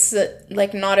it's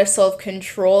like not a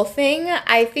self-control thing.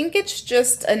 I think it's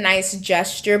just a nice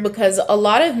gesture because a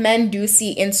lot of men do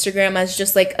see Instagram as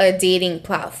just like a dating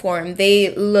platform.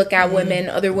 They look at women,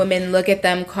 other women look at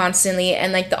them constantly,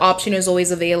 and like the option is always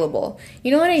available.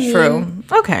 You know what I mean? True.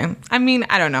 Okay. I mean,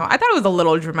 I don't know. I thought it was a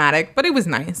little dramatic, but it was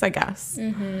nice, I guess.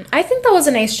 I think that was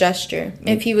a nice gesture.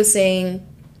 If he was saying,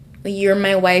 you're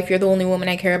my wife, you're the only woman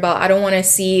I care about. I don't want to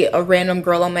see a random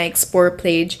girl on my Explore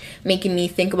page making me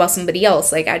think about somebody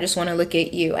else. Like, I just want to look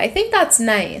at you. I think that's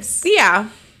nice. Yeah,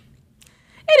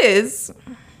 it is.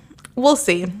 We'll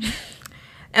see.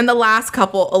 And the last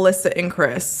couple, Alyssa and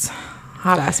Chris.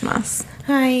 Hot ass mess.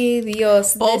 Ay,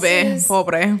 Dios.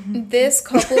 Pobre. This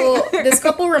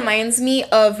couple reminds me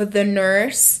of The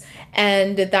Nurse.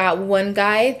 And that one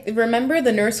guy, remember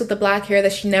the nurse with the black hair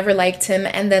that she never liked him,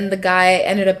 and then the guy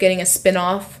ended up getting a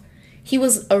spin-off? He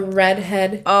was a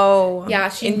redhead. Oh, yeah,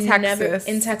 in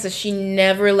Texas. She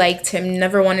never liked him,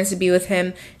 never wanted to be with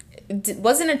him,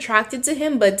 wasn't attracted to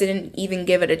him, but didn't even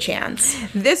give it a chance.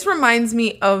 This reminds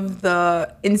me of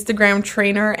the Instagram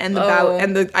trainer and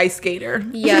the ice skater.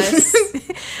 Yes.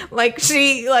 Like,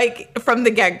 she, like, from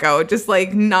the get-go, just,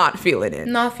 like, not feeling it.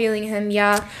 Not feeling him,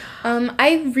 yeah.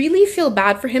 I really feel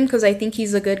bad for him because I think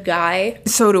he's a good guy.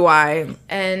 So do I.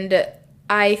 And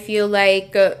I feel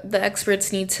like the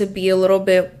experts need to be a little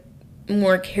bit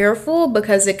more careful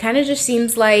because it kind of just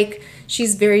seems like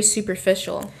she's very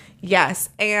superficial. Yes.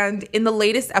 And in the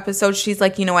latest episode, she's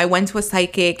like, I went to a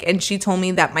psychic and she told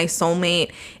me that my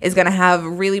soulmate is going to have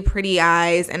really pretty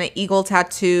eyes and an eagle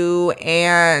tattoo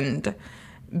and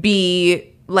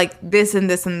be like this and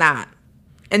this and that.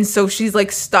 And so she's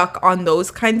like stuck on those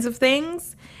kinds of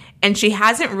things. And she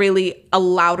hasn't really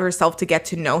allowed herself to get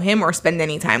to know him or spend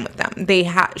any time with them. They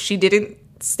didn't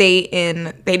stay in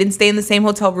the same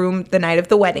hotel room the night of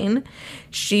the wedding.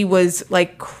 She was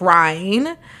like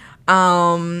crying.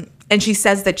 And she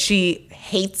says that she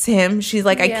hates him. She's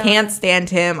like, I can't stand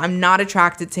him. I'm not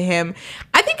attracted to him.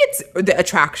 I think it's the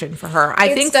attraction for her.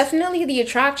 It's definitely the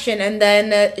attraction. And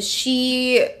then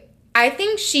I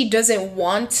think she doesn't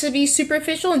want to be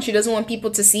superficial and she doesn't want people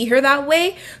to see her that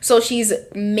way. So she's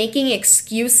making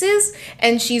excuses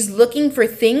and she's looking for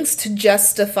things to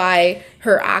justify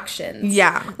her actions.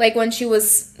 Yeah. Like when she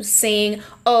was saying,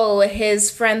 oh,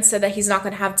 his friend said that he's not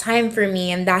going to have time for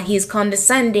me and that he's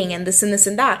condescending and this and this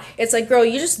and that. It's like, girl,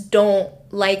 you just don't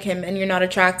like him and you're not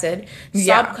attracted.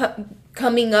 Stop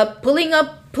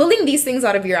pulling these things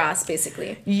out of your ass,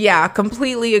 basically. Yeah,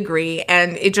 completely agree.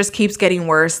 And it just keeps getting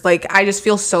worse. Like, I just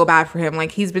feel so bad for him.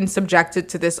 Like, he's been subjected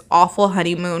to this awful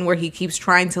honeymoon where he keeps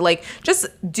trying to, like, just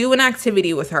do an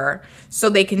activity with her so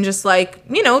they can just, like,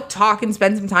 talk and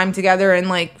spend some time together and,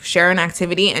 like, share an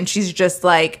activity. And she's just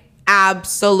like,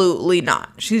 absolutely not.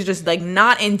 She's just like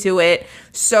not into it.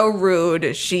 So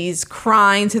rude. She's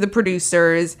crying to the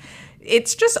producers.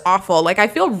 It's just awful. Like, I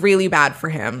feel really bad for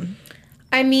him.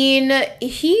 I mean,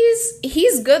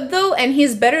 he's good though, and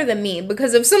he's better than me,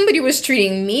 because if somebody was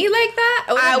treating me like that,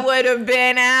 I would have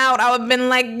been out. I would have been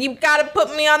like, you gotta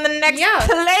put me on the next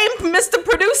play, Mr.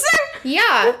 Producer.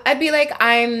 Yeah, I'd be like,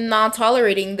 I'm not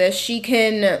tolerating this. She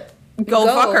can go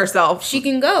fuck herself. She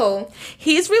can go.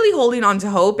 He's really holding on to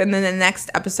hope, and then the next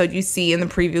episode you see in the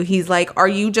preview, he's like, are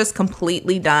you just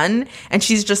completely done? And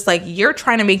she's just like, you're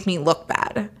trying to make me look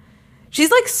bad. She's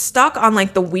like stuck on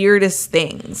like the weirdest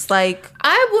things. Like,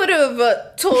 I would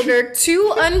have told her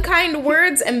 2 unkind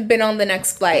words and been on the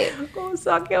next flight. Go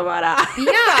suck your mother.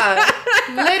 Yeah,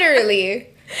 literally.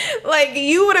 Like,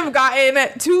 you would have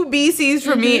gotten 2 BCs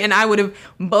from me, and I would have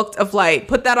booked a flight,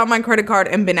 put that on my credit card,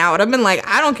 and been out. I've been like,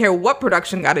 I don't care what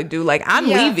production got to do. Like, I'm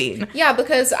leaving. Yeah,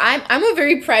 because I'm a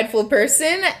very prideful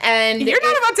person, and you're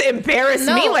not about to embarrass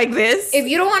me like this. If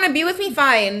you don't want to be with me,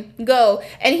 fine, go.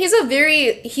 And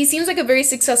he seems like a very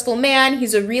successful man.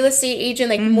 He's a real estate agent,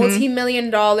 like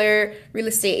multi-million-dollar real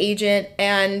estate agent,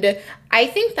 and I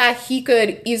think that he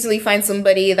could easily find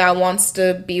somebody that wants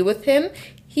to be with him.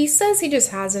 He says he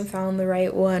just hasn't found the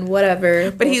right one,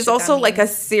 whatever. But he's also like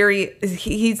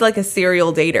he's like a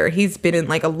serial dater. He's been in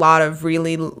like a lot of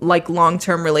really like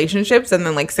long-term relationships, and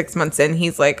then like 6 months in,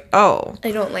 he's like, oh,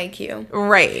 I don't like you.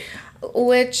 Right.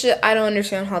 Which I don't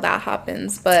understand how that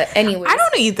happens, but anyway. I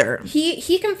don't either.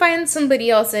 He can find somebody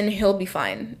else and he'll be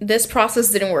fine. This process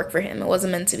didn't work for him. It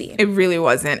wasn't meant to be. It really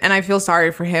wasn't. And I feel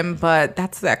sorry for him, but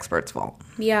that's the expert's fault.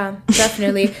 Yeah,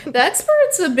 definitely. The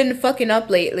experts have been fucking up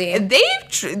lately. They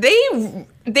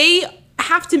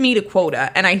have to meet a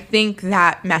quota, and I think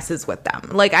that messes with them.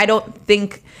 Like, I don't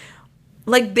think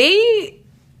like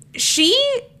she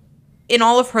in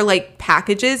all of her like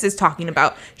packages is talking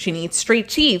about she needs straight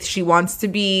teeth. She wants to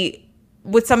be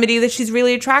with somebody that she's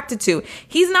really attracted to.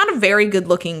 He's not a very good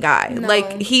looking guy. No.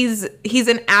 Like, he's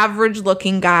an average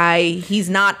looking guy. He's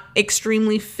not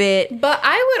extremely fit. But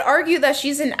I would argue that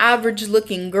she's an average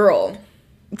looking girl.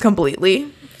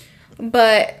 Completely.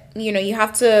 But, you know, you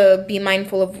have to be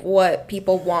mindful of what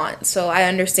people want. So I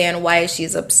understand why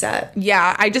she's upset.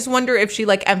 Yeah, I just wonder if she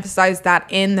like emphasized that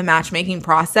in the matchmaking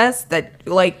process, that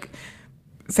like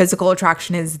physical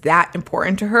attraction is that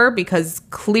important to her, because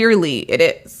clearly it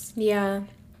is. Yeah.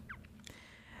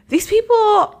 These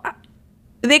people,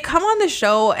 they come on the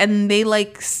show and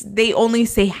they only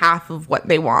say half of what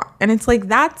they want. And it's like,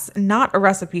 that's not a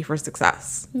recipe for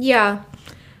success. Yeah.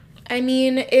 I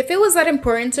mean, if it was that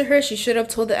important to her, she should have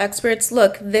told the experts,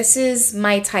 look, this is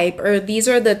my type, or these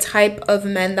are the type of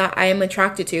men that I am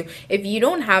attracted to. If you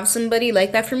don't have somebody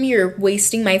like that for me, you're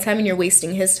wasting my time and you're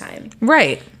wasting his time.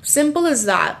 Right. Simple as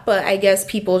that. But I guess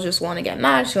people just want to get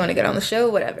mad. She want to get on the show,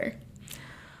 whatever.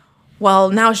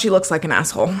 Well, now she looks like an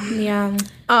asshole. Yeah.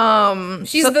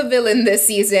 She's the villain this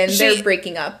season. They're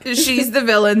breaking up. She's the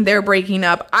villain. They're breaking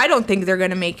up. I don't think they're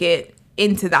going to make it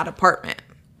into that apartment.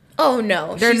 Oh,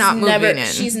 no. They're not moving in.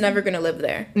 She's never going to live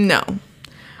there. No.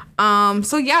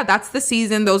 So, yeah, that's the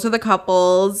season. Those are the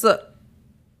couples.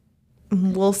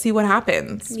 We'll see what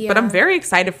happens. Yeah. But I'm very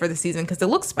excited for the season because it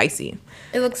looks spicy.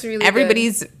 It looks really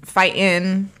Everybody's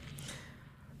fighting.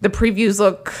 The previews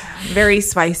look very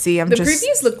spicy. The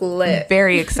previews look lit.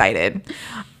 Very excited.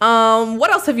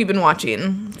 What else have you been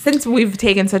watching since we've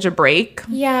taken such a break?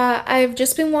 Yeah, I've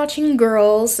just been watching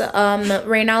Girls.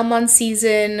 Right now I'm on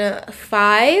season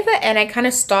 5, and I kind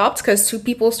of stopped because 2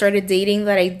 people started dating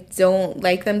that I don't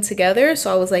like them together.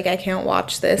 So I was like, I can't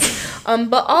watch this.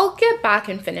 But I'll get back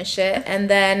and finish it.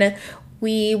 And then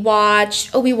we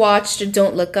watched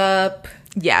Don't Look Up.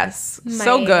 Yes,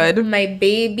 so good. My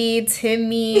baby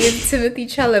Timothy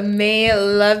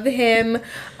Chalamet, love him.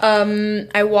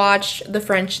 I watched The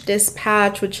French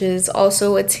Dispatch, which is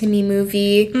also a Timmy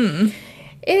movie.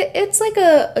 It's like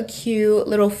a cute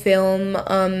little film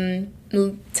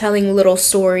telling little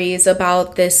stories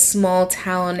about this small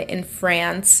town in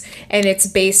France, and it's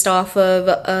based off of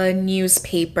a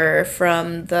newspaper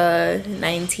from the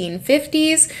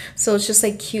 1950s. So it's just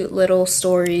like cute little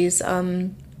stories.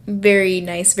 Very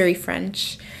nice, very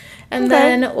French. And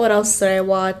then what else did I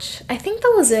watch? I think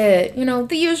that was it. You know,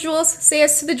 the usuals. Say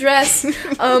Yes to the Dress.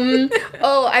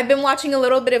 I've been watching a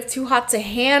little bit of Too Hot to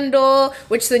Handle,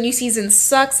 which the new season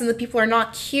sucks and the people are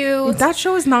not cute. That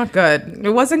show is not good. It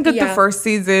wasn't good the first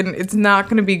season. It's not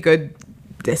going to be good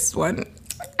this one.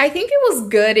 I think it was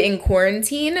good in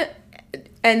quarantine.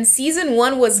 And season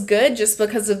 1 was good just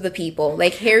because of the people.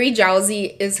 Like, Harry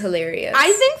Jowsey is hilarious.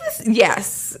 I think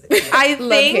I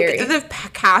think the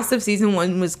cast of season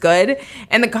 1 was good.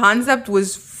 And the concept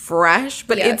was fresh,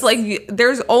 but Yes. it's like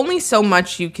there's only so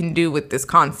much you can do with this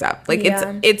concept. Like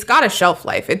Yeah. it's got a shelf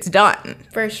life. It's done.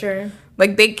 For sure.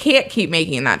 Like they can't keep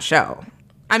making that show.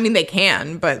 I mean, they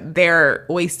can, but they're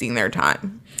wasting their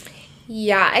time.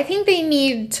 Yeah, I think they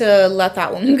need to let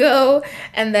that one go.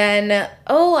 And then,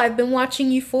 I've been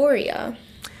watching Euphoria.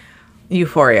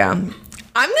 Euphoria.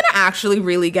 I'm gonna actually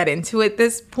really get into it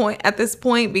at this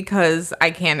point because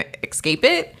I can't escape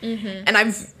it. Mm-hmm. And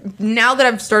now that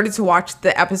I've started to watch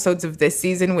the episodes of this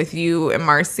season with you and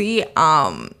Marcy,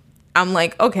 I'm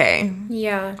like, okay,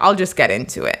 Yeah. I'll just get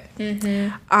into it.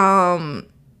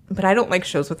 But I don't like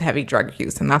shows with heavy drug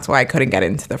use, and that's why I couldn't get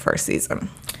into the first season.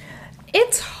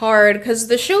 It's hard because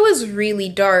the show is really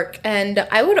dark, and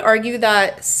I would argue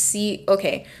that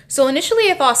so initially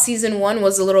I thought season 1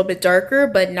 was a little bit darker,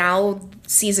 but now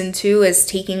season 2 is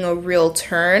taking a real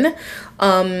turn.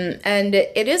 And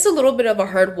it is a little bit of a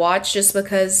hard watch just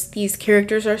because these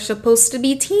characters are supposed to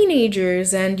be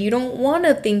teenagers, and you don't want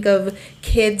to think of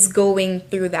kids going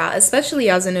through that, especially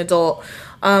as an adult.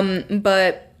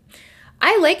 But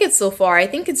I like it so far. I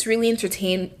think it's really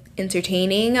entertaining.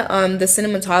 The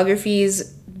cinematography is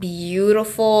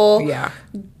beautiful. Yeah.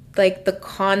 Like the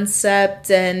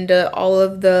concept and all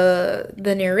of the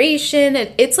narration.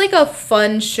 It's like a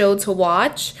fun show to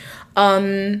watch.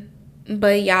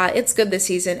 But yeah, it's good this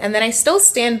season. And then I still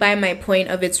stand by my point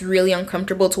of it's really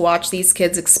uncomfortable to watch these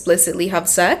kids explicitly have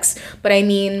sex. But I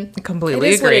mean, Completely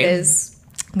it is agree. what it is.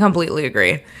 Completely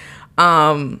agree.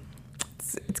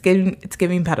 It's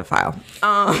giving pedophile.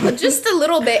 Just a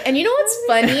little bit. And you know what's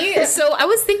funny? So I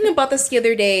was thinking about this the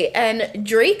other day, and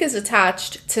Drake is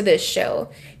attached to this show.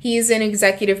 He's an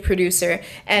executive producer.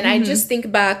 And I just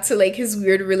think back to like his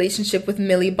weird relationship with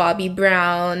Millie Bobby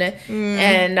Brown.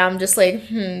 And I'm just like,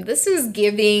 this is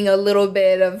giving a little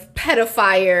bit of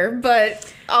pedophile,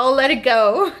 but I'll let it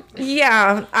go.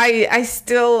 Yeah, I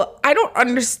don't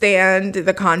understand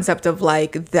the concept of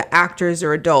like the actors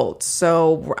are adults,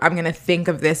 so I'm gonna think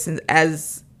of this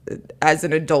as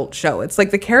an adult show. It's like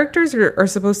the characters are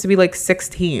supposed to be like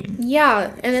 16.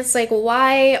 Yeah, and it's like,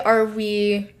 why are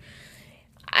we...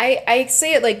 I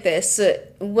say it like this.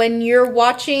 When you're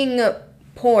watching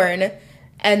porn,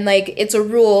 and like it's a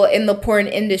rule in the porn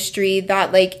industry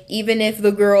that like even if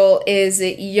the girl is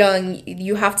young,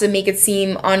 you have to make it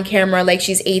seem on camera like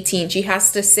she's 18. She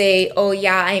has to say, oh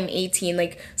yeah, I'm 18,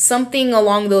 like something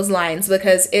along those lines,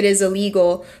 because it is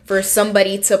illegal for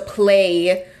somebody to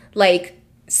play like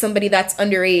somebody that's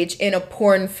underage in a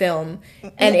porn film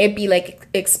and it be like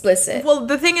explicit. Well,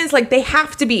 the thing is, like, they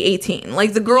have to be 18.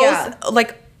 Like the girls, Yeah.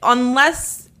 like,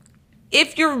 unless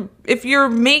if you're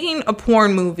making a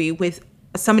porn movie with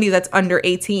somebody that's under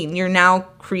 18, you're now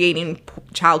creating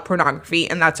child pornography,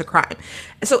 and that's a crime.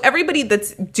 So everybody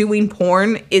that's doing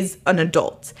porn is an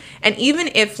adult. And even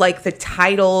if like the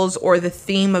titles or the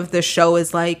theme of the show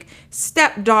is like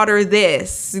stepdaughter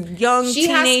this, young She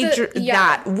has to- teenager yeah.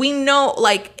 that, we know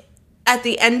like at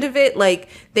the end of it, like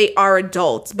they are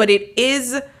adults. But it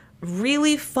is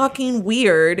really fucking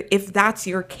weird if that's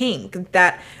your kink,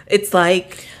 that it's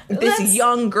like this Let's-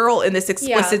 young girl in this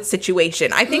explicit Yeah.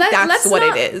 situation. I think that's what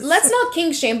it is. Let's not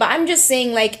kink shame, but I'm just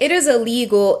saying, like, it is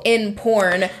illegal in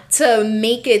porn to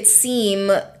make it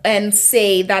seem and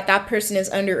say that that person is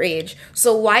underage.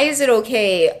 So why is it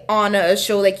okay on a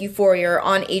show like Euphoria or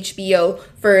on HBO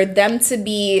for them to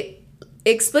be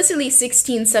explicitly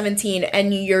 16, 17,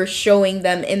 and you're showing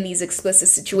them in these explicit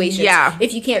situations? Yeah.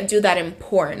 If you can't do that in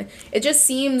porn, it just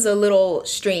seems a little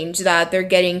strange that they're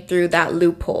getting through that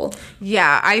loophole.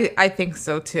 Yeah, I think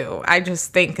so too. I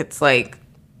just think it's like,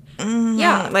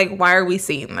 Yeah. like, why are we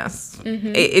seeing this?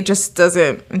 It just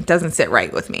doesn't sit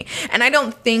right with me. And I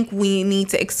don't think we need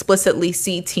to explicitly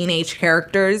see teenage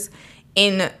characters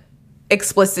in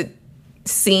explicit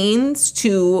scenes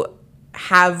to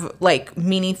have like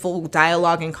meaningful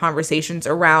dialogue and conversations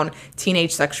around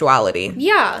teenage sexuality.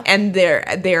 Yeah. And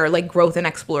their like growth and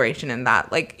exploration in that.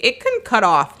 Like it can cut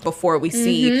off before we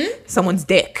see someone's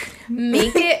dick.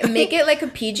 Make it like a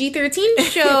PG-13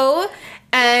 show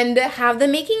and have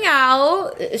them making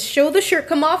out, show the shirt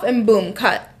come off, and boom,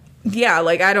 cut. Yeah,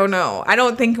 like I don't know. I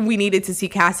don't think we needed to see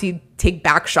Cassie take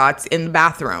back shots in the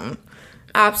bathroom.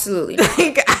 Absolutely.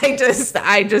 Like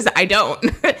I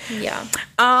don't. Yeah.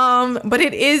 But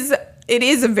it is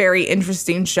a very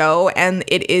interesting show, and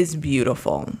it is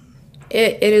beautiful.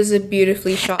 It is a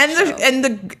beautifully shot And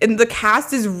show. the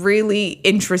cast is really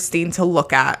interesting to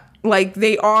look at. Like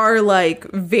they are like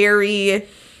very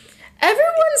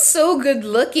Everyone's so good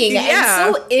looking Yeah.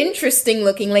 and so interesting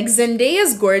looking. Like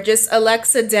Zendaya's gorgeous,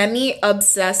 Alexa Demi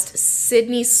obsessed,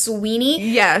 Sydney Sweeney,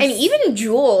 Yes. and even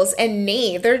Jules and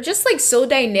Nate. They're just like so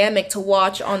dynamic to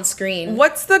watch on screen.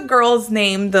 What's the girl's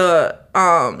name? The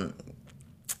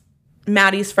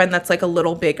Maddie's friend that's like a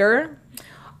little bigger.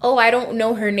 Oh, I don't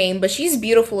know her name, but she's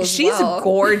beautiful as She's well.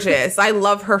 gorgeous. I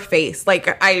love her face.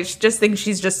 Like I just think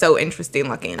she's just so interesting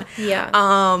looking.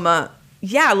 Yeah.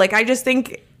 Yeah, like I just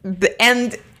think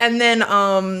and then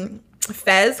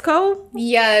Fezco.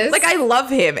 Yes. Like I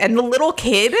love him and the little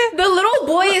kid. The little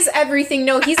boy is everything.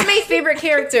 No, he's my favorite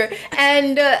character.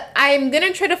 And I'm going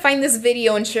to try to find this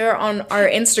video and share on our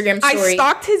Instagram story. I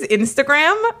stalked his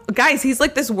Instagram. Guys, he's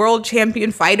like this world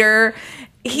champion fighter.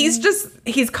 He's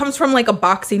comes from like a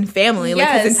boxing family. Like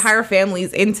Yes. his entire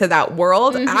family's into that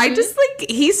world. I just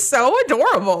like he's so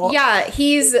adorable. Yeah,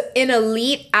 he's an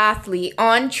elite athlete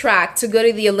on track to go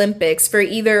to the Olympics for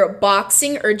either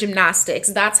boxing or gymnastics.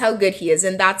 That's how good he is,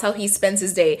 and that's how he spends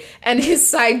his day. And his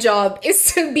side job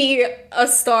is to be a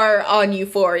star on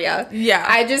Euphoria. Yeah.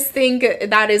 I just think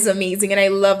that is amazing, and I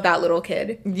love that little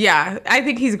kid. Yeah, I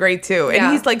think he's great too. And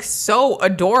Yeah. he's like so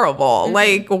adorable.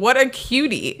 Like what a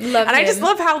cutie. Love and I just him.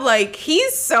 love how like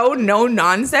he's so no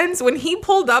nonsense. When he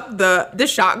pulled up the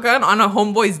shotgun on a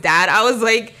homeboy's dad, I was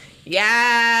like,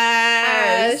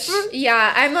 yes.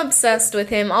 Yeah, I'm obsessed with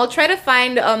him. I'll try to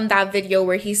find that video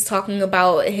where he's talking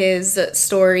about his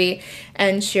story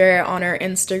and share it on our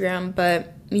Instagram.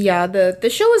 But yeah, the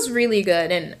show is really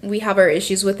good, and we have our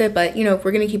issues with it, but you know,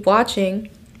 we're gonna keep watching.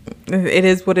 It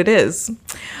is what it is.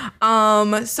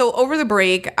 So over the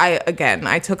break,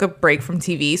 I took a break from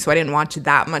TV, so I didn't watch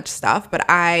that much stuff, but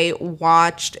I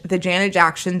watched the Janet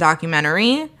Jackson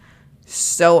documentary.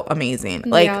 So amazing.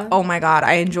 Like, Yeah. oh my God,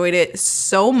 I enjoyed it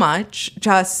so much.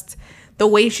 Just the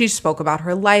way she spoke about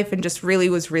her life and just really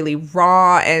was really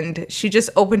raw, and she just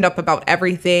opened up about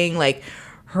everything, like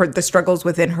the struggles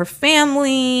within her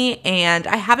family, and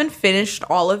I haven't finished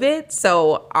all of it,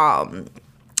 so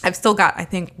I've still got, I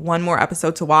think, one more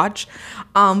episode to watch.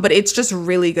 But it's just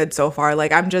really good so far.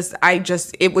 Like,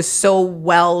 it was so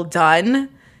well done.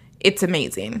 It's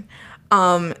amazing.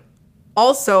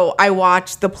 Also, I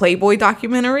watched the Playboy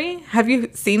documentary. Have you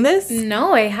seen this?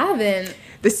 No, I haven't.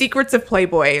 The Secrets of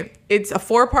Playboy. It's a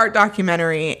 4-part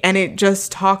documentary, and it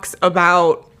just talks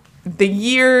about the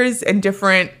years and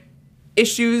different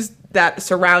issues that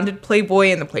surrounded Playboy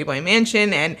and the Playboy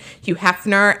Mansion and Hugh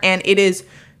Hefner, and it is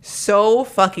so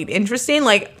fucking interesting.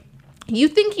 Like, you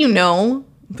think you know,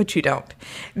 but you don't.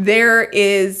 There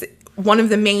is one of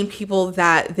the main people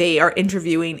that they are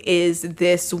interviewing is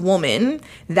this woman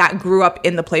that grew up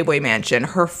in the Playboy Mansion.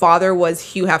 Her father was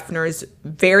Hugh Hefner's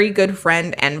very good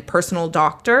friend and personal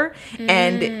doctor.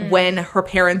 And when her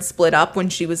parents split up when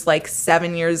she was like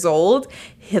 7 years old,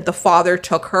 the father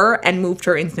took her and moved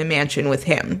her into the mansion with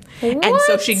him. And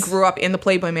so she grew up in the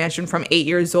Playboy Mansion from 8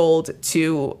 years old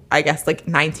to, I guess, like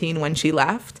 19 when she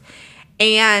left.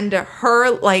 And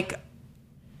her, like,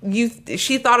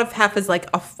 she thought of Hef as like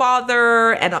a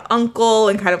father and an uncle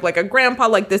and kind of like a grandpa,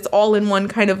 like this all-in-one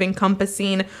kind of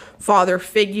encompassing father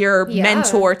figure,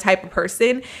 mentor type of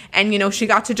person. And, you know, she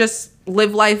got to just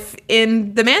live life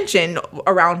in the mansion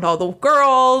around all the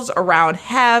girls, around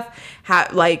Hef,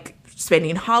 like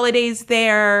spending holidays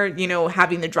there, you know,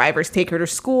 having the drivers take her to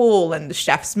school and the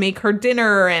chefs make her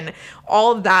dinner and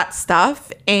all of that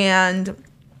stuff. And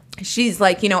she's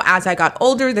like, you know, as I got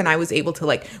older, then I was able to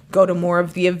like go to more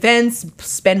of the events,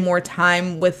 spend more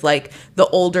time with like the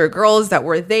older girls that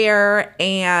were there.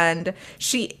 And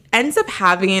she ends up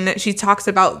she talks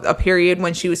about a period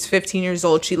when she was 15 years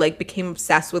old. She like became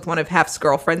obsessed with one of Hef's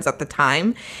girlfriends at the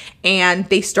time, and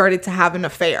they started to have an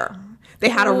affair. They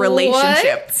had a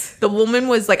relationship. What? The woman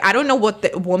was like, I don't know what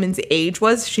the woman's age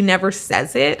was. She never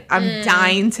says it. I'm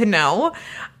dying to know.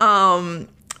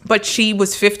 But she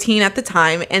was 15 at the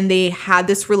time, and they had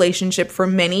this relationship for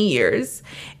many years.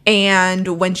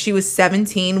 And when she was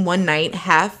 17, one night,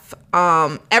 Hef,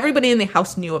 everybody in the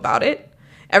house knew about it.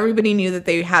 Everybody knew that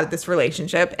they had this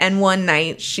relationship. And one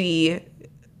night,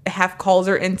 Hef calls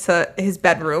her into his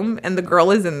bedroom, and the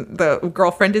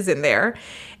girlfriend is in there.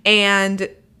 And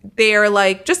they're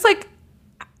like, just like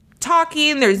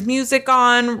talking, there's music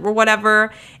on or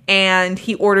whatever. And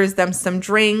he orders them some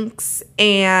drinks,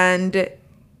 and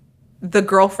the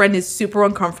girlfriend is super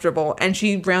uncomfortable, and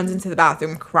she runs into the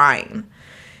bathroom crying.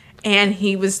 And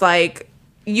he was like,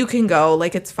 you can go,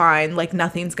 like, it's fine, like,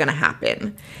 nothing's gonna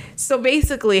happen. So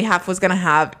basically, Hef was gonna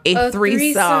have a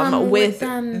threesome with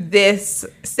this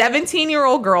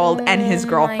 17-year-old girl and his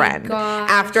girlfriend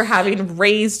after having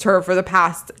raised her for the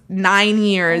past 9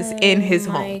 years in his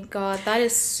home. Oh my god, that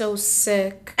is so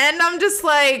sick. And I'm just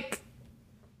like,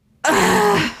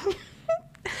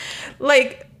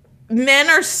 like, men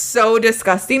are so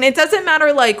disgusting. It doesn't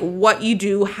matter, like, what you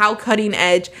do, how cutting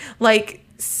edge, like,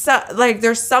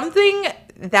 there's something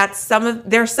that some of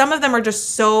them are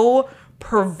just so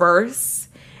perverse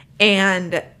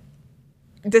and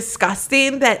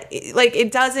disgusting that, like,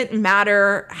 it doesn't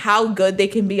matter how good they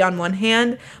can be on one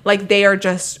hand, like, they are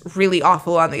just really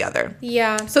awful on the other.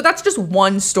 Yeah. So that's just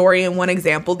one story and one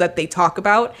example that they talk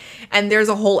about. And there's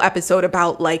a whole episode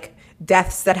about, like,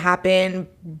 deaths that happen,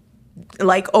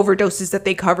 like, overdoses that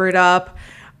they covered up,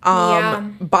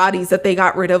 bodies that they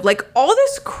got rid of, like, all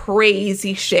this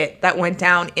crazy shit that went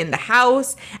down in the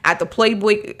house, at the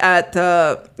Playboy, at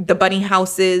the bunny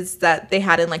houses that they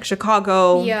had in, like,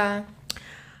 Chicago. Yeah.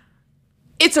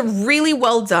 It's really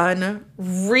well done,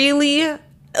 really,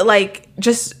 like,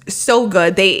 just so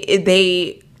good.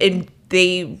 They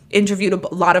interviewed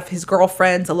a lot of his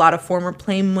girlfriends, a lot of former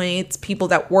playmates, people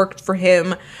that worked for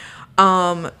him.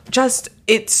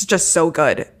 It's just so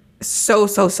good. So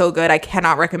good. I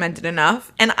cannot recommend it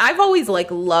enough. And I've always, like,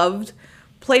 loved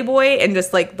Playboy and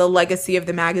just, like, the legacy of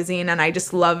the magazine. And I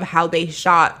just love how they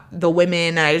shot the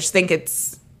women. And I just think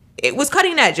it was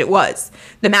cutting edge. It was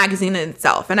the magazine in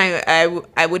itself. And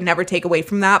I would never take away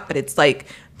from that. But it's like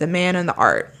the man and the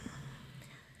art.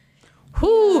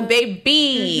 Whoo,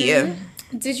 baby.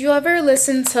 Mm-hmm. Did you ever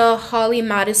listen to Holly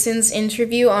Madison's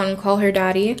interview on Call Her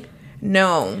Daddy?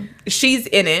 No, she's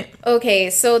in it.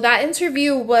 Okay, so that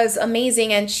interview was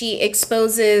amazing, and she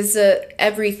exposes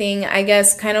everything, I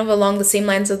guess, kind of along the same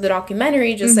lines of the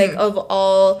documentary, just like of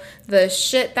all the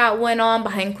shit that went on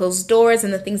behind closed doors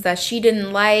and the things that she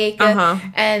didn't like.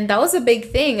 And that was a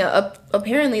big thing.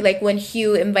 Apparently, like, when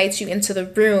Hugh invites you into the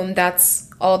room,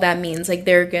 that's all that means. Like,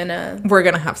 we're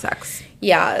gonna have sex.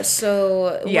 Yeah,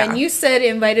 so when you said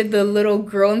invited the little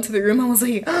girl into the room, I was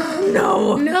like,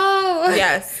 no.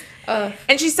 Yes.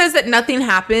 And she says that nothing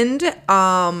happened.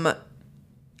 I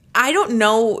don't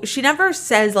know. She never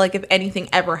says, like, if anything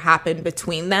ever happened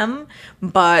between them,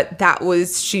 but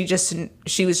she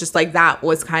was just like, that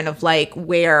was kind of like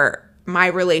where my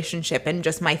relationship and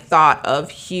just my thought of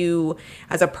Hugh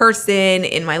as a person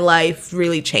in my life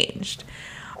really changed.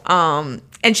 And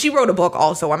she wrote a book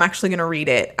also. I'm actually going to read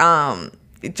it.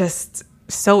 Just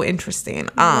so interesting.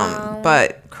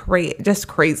 But just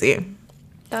crazy.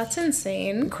 That's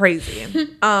insane. Crazy.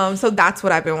 So that's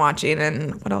what I've been watching.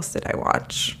 And what else did I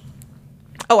watch?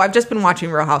 Oh, I've just been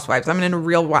watching Real Housewives. I'm in a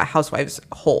Real Housewives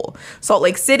hole. Salt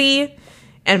Lake City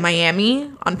and Miami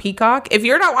on Peacock. If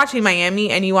you're not watching Miami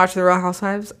and you watch the Real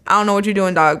Housewives, I don't know what you're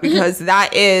doing, dog, because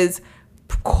that is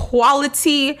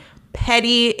quality,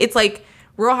 petty. It's like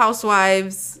Real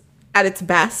Housewives at its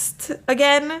best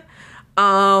again.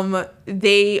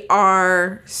 They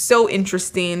are so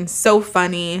interesting, so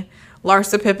funny.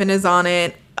 Larsa Pippen is on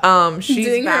it. She's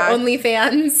doing her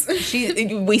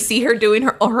OnlyFans. We see her doing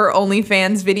her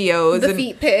OnlyFans videos. The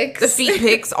feet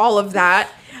pics, all of that.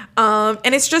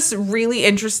 And it's just really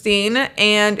interesting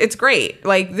and it's great.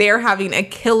 Like, they're having a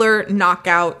killer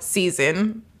knockout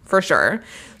season for sure.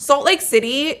 Salt Lake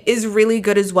City is really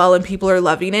good as well and people are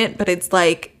loving it, but it's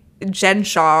like Jen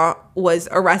Shah was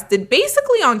arrested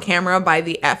basically on camera by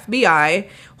the FBI,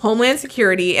 Homeland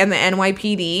Security, and the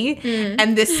NYPD.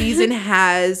 And this season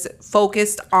has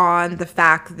focused on the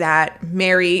fact that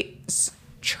Mary's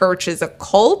church is a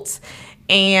cult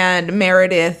and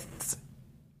Meredith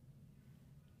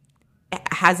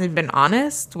hasn't been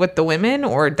honest with the women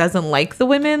or doesn't like the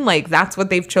women. Like, that's what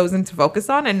they've chosen to focus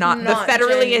on and not the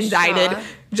federally indicted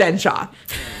Jen Shah.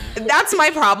 That's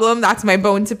my problem. That's my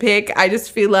bone to pick. I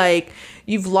just feel like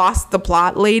you've lost the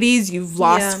plot, ladies. You've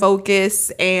lost focus,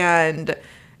 and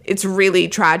it's really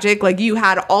tragic. Like, you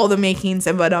had all the makings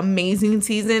of an amazing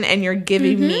season, and you're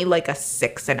giving me like a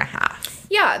 6.5.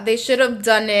 Yeah, they should have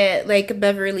done it like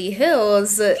Beverly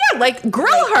Hills. Yeah, like,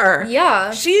 grill her.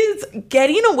 Yeah. She's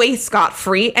getting away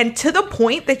scot-free, and to the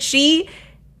point that she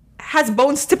has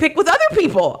bones to pick with other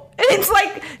people. And it's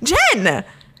like, Jen...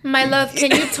 My love,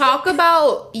 can you talk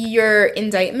about your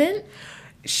indictment?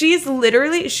 She's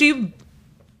literally,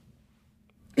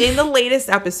 in the latest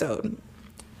episode,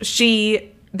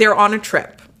 they're on a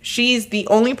trip. She's the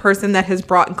only person that has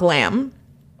brought glam.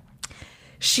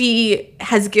 She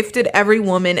has gifted every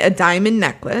woman a diamond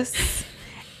necklace.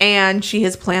 And she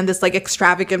has planned this, like,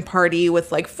 extravagant party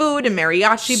with, like, food and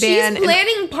mariachi band. She's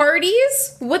planning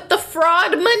parties with the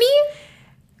fraud money?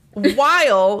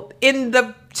 While in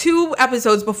the 2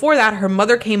 episodes before that, her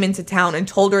mother came into town and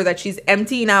told her that she's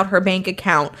emptying out her bank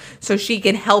account so she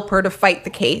can help her to fight the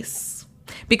case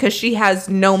because she has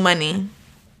no money.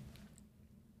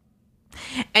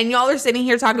 And y'all are sitting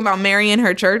here talking about Mary and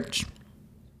her church.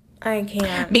 I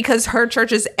can't. Because her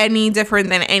church is any different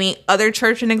than any other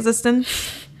church in existence.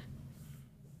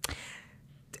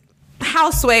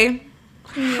 How, Sway?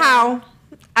 Yeah. How?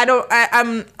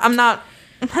 I'm not.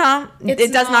 Huh?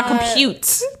 It does not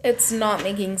compute. It's not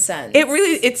making sense.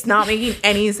 It's not making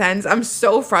any sense. I'm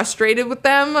so frustrated with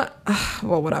them.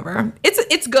 Well, whatever.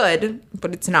 It's good,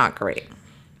 but it's not great.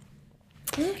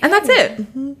 Okay. And that's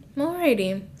it.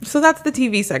 Alrighty. So that's the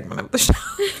TV segment of the show.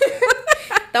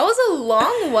 That was a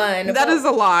long one. That is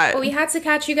a lot. But we had to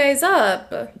catch you guys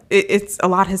up. It's a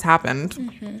lot has happened.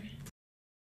 Mm-hmm.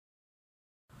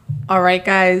 All right,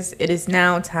 guys. It is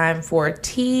now time for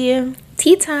tea.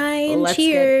 Tea time. Let's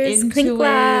cheers. Clink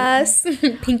glass.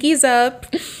 Pinkies up.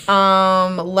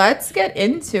 Let's get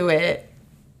into it.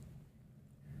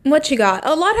 What you got?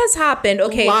 A lot has happened.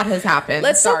 Okay. A lot has happened.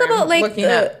 Let's talk about looking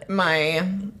at my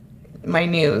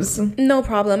news. No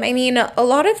problem. I mean, a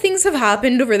lot of things have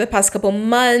happened over the past couple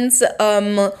months.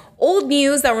 Old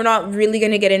news that we're not really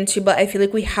going to get into, but I feel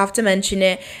like we have to mention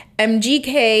it.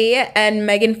 MGK and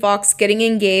Megan Fox getting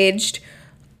engaged.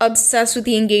 Obsessed with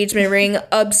the engagement ring.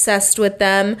 Obsessed with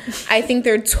them. I think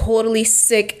they're totally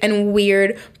sick and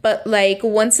weird, but like,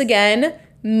 once again,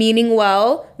 meaning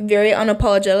well, very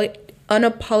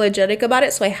unapologetic about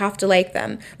it, so I have to like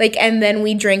them. Like, and then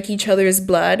we drank each other's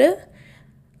blood.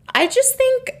 I just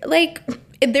think, like,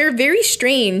 they're very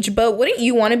strange, but wouldn't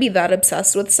you want to be that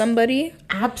obsessed with somebody?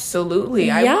 Absolutely.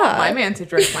 Yeah. I want my man to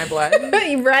drink my blood.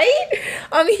 Right?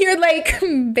 I'm here like,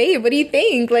 babe, what do you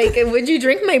think? Like, would you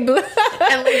drink my blood?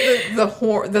 And like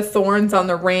the thorns on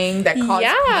the ring that cause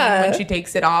pain when she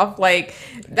takes it off. Like,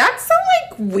 that's some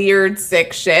like weird,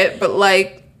 sick shit, but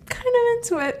like, kind of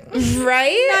into it.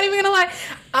 Right? Not even gonna lie.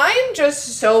 I'm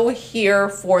just so here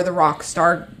for the rock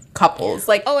star couples.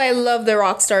 Like, oh, I love the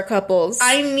rock star couples.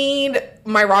 I need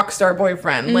my rock star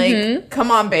boyfriend. Mm-hmm. Like,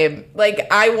 come on, babe. Like,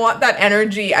 I want that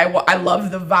energy. I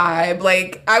love the vibe.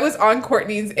 Like, I was on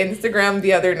Courtney's Instagram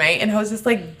the other night and I was just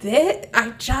like,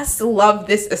 I just love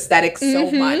this aesthetic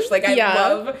so much. Like, I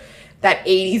love that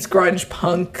 80s grunge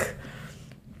punk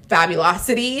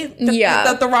fabulosity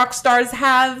that the rock stars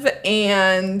have,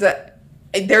 and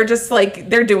they're just like,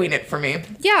 they're doing it for me.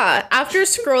 Yeah, after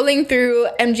scrolling through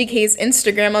MGK's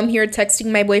Instagram, I'm here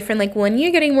texting my boyfriend like, when are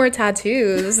you getting more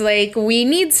tattoos? Like, we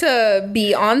need to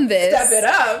be on this. Step it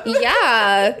up.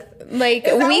 Yeah. Like,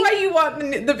 is that why you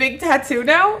want the big tattoo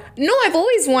now? No, I've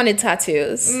always wanted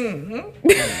tattoos. Mm-hmm.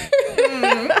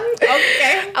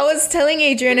 Okay. I was telling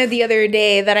Adriana the other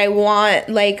day that I want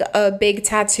like a big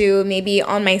tattoo maybe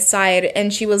on my side,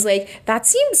 and she was like, that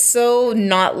seems so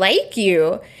not like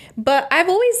you. But I've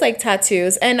always liked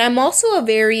tattoos, and I'm also a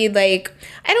very like,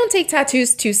 I don't take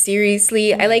tattoos too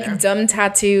seriously. I like dumb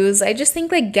tattoos. I just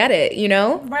think like, get it, you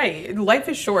know? Right. Life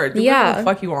is short. Do whatever the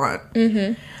fuck you want.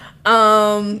 Mm-hmm.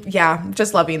 Yeah,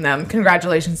 just loving them.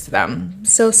 Congratulations to them.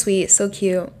 So sweet, so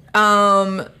cute.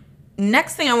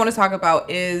 Next thing I want to talk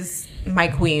about is my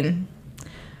queen.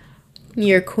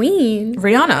 Your queen?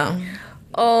 Rihanna.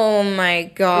 Oh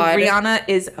my god. Rihanna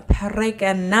is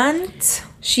pregnant.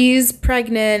 She's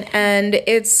pregnant, and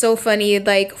it's so funny.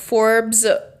 Like, Forbes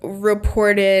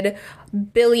reported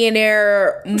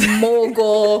billionaire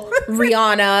mogul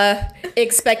Rihanna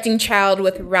expecting child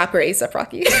with rapper A$AP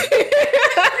Rocky.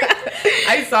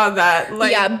 I saw that.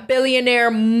 Like, yeah,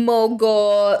 billionaire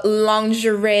mogul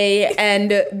lingerie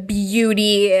and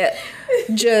beauty,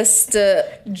 just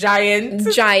giant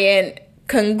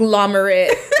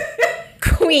conglomerate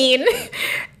queen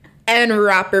and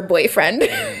rapper boyfriend.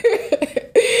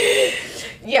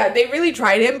 Yeah, they really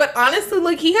tried him, but honestly,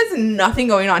 like, he has nothing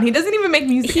going on. He doesn't even make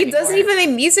music anymore. Doesn't even make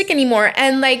music anymore.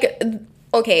 And like,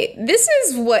 okay, this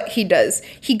is what he does.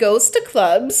 He goes to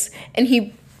clubs and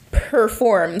he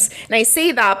performs. And I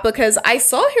say that because I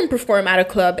saw him perform at a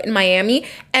club in Miami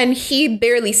and he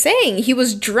barely sang. He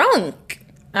was drunk.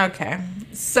 Okay.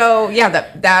 So, yeah,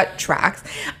 that tracks.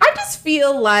 I just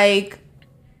feel like,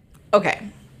 okay,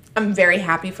 I'm very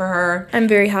happy for her. I'm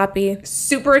very happy.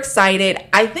 Super excited.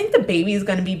 I think the baby is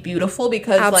going to be beautiful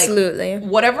because, absolutely, like,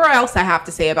 whatever else I have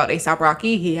to say about A$AP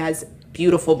Rocky, he has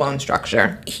beautiful bone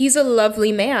structure. He's a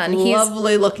lovely man.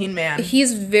 Lovely looking man.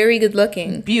 He's very good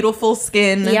looking. Beautiful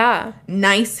skin. Yeah.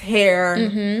 Nice hair.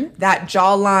 Mm-hmm. That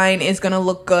jawline is going to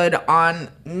look good on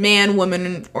man,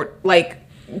 woman, or like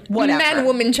whatever. Man,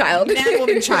 woman, child. Man,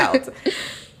 woman, child.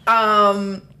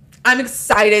 I'm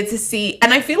excited to see,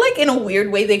 and I feel like in a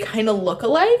weird way they kind of look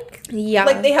alike. Yeah.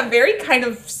 Like they have very kind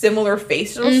of similar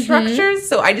facial structures,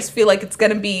 so I just feel like it's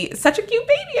gonna be such a cute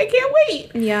baby. I can't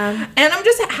wait. Yeah. And I'm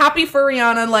just happy for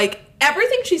Rihanna. Like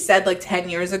everything she said like 10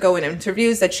 years ago in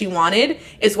interviews that she wanted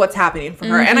is what's happening for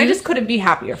her. And I just couldn't be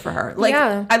happier for her. Like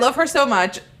I love her so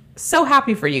much. So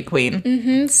happy for you,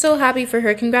 Queen. So happy for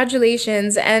her.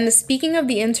 Congratulations. And speaking of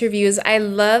the interviews, I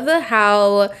love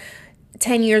how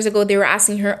 10 years ago they were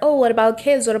asking her, oh, what about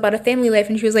kids? What about a family life?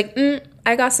 And she was like,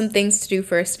 I got some things to do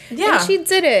first. Yeah. And she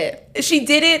did it. She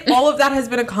did it. All of that has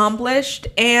been accomplished.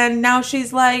 And now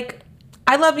she's like,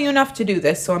 I love you enough to do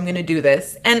this, so I'm going to do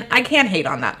this. And I can't hate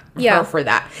on that. Her for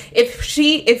that. If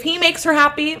he makes her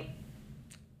happy,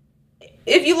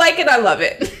 if you like it, I love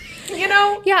it. You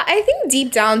know? Yeah, I think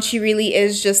deep down she really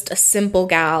is just a simple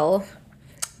gal.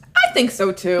 I think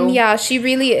so too. Yeah, she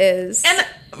really is. And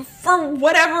for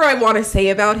whatever I want to say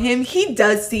about him, he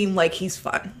does seem like he's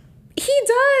fun. He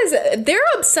does. They're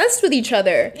obsessed with each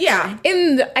other. Yeah.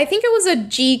 I think it was a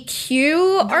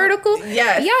GQ article.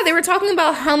 Yes. Yeah, they were talking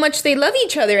about how much they love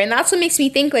each other. And that's what makes me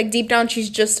think, like, deep down, she's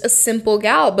just a simple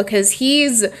gal. Because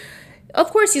of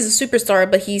course, he's a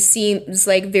superstar, but he seems,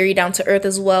 like, very down to earth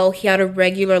as well. He had a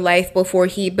regular life before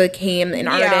he became an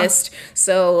artist.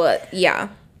 So, yeah.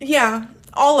 Yeah,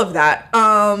 all of that.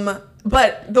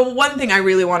 But the one thing I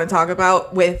really want to talk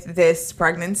about with this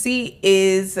pregnancy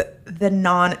is the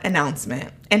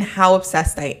non-announcement and how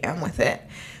obsessed I am with it.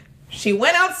 She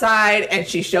went outside and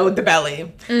she showed the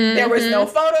belly. There was no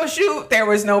photo shoot. There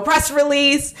was no press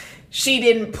release. She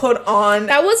didn't put on...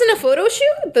 That wasn't a photo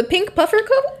shoot? The pink puffer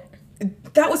coat?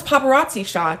 That was paparazzi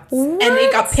shots. What? And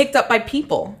it got picked up by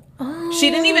people. Oh. She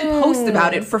didn't even post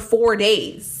about it for 4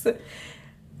 days.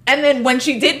 And then when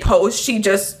she did post, she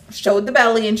just showed the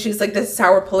belly and she's like, this is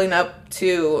how we're pulling up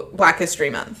to Black History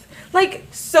Month. Like,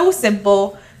 so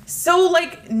simple, so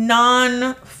like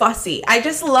non-fussy. I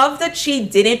just love that she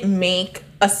didn't make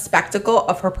a spectacle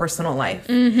of her personal life.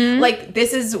 Like,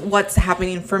 this is what's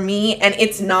happening for me and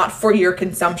it's not for your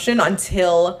consumption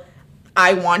until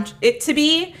I want it to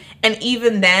be. And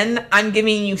even then, I'm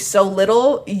giving you so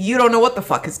little, you don't know what the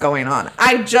fuck is going on.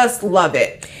 I just love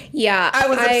it. Yeah. I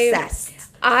was obsessed.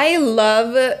 I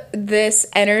love this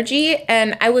energy,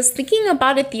 and I was thinking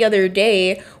about it the other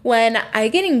day. When I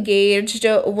get engaged,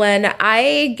 when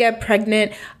I get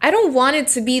pregnant, I don't want it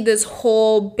to be this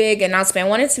whole big announcement. I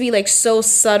want it to be like so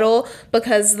subtle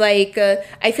because like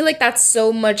I feel like that's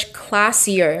so much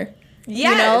classier.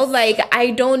 Yes. You know, like, I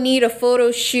don't need a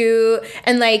photo shoot.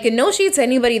 And, like, no shade to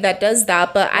anybody that does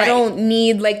that, but I don't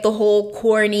need, like, the whole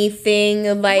corny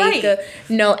thing. Like,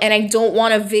 no, and I don't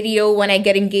want a video when I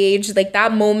get engaged. Like,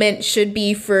 that moment should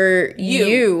be for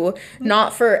you,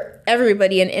 not for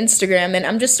everybody on Instagram. And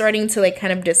I'm just starting to, like,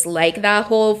 kind of dislike that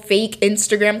whole fake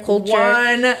Instagram culture.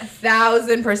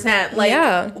 1000%.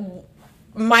 Like,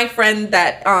 my friend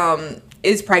that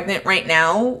is pregnant right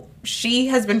now, she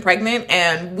has been pregnant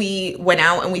and we went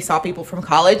out and we saw people from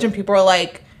college and people were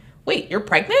like, wait, you're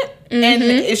pregnant?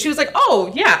 And she was like,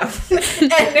 oh, yeah.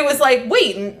 And it was like,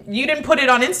 wait, you didn't put it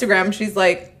on Instagram. She's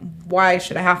like, why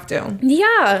should I have to?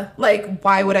 Yeah. Like,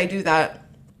 why would I do that?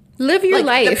 Live your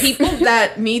life. The people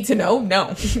that need to know,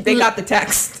 no. They got the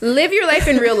text. Live your life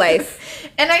in real life.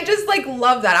 And I just, like,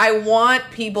 love that. I want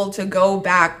people to go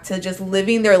back to just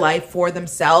living their life for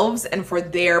themselves and for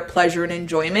their pleasure and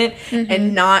enjoyment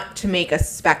and not to make a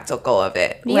spectacle of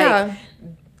it. Yeah.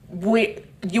 Like,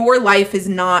 your life is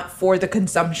not for the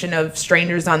consumption of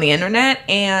strangers on the internet.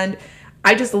 And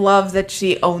I just love that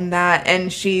she owned that.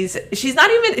 And she's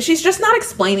just not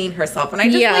explaining herself. And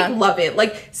I just, like, love it.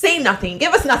 Like, say nothing.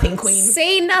 Give us nothing, queen.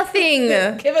 Say nothing.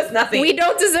 Give us nothing. We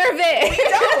don't deserve it. We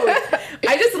don't.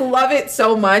 I just love it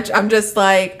so much. I'm just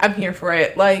like, I'm here for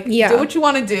it. Like, do what you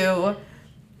want to do.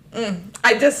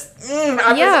 I was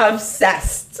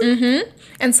obsessed.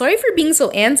 And sorry for being so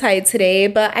anti today,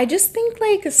 but I just think,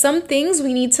 like, some things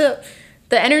we need to...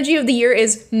 The energy of the year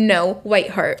is no white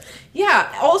heart. Yeah.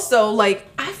 Also, like,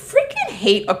 I freaking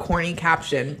hate a corny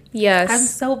caption. Yes. I'm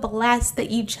so blessed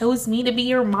that you chose me to be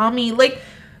your mommy. Like,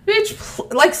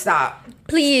 bitch, like, stop.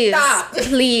 Please. Stop.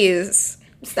 Please.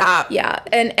 Stop. Yeah.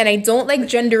 And I don't like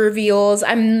gender reveals.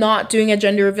 I'm not doing a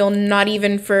gender reveal, not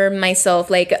even for myself.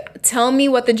 Like, tell me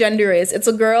what the gender is. It's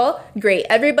a girl? Great.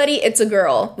 Everybody, it's a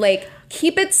girl. Like,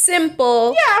 keep it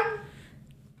simple. Yeah.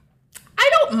 I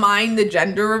don't mind the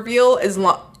gender reveal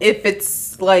if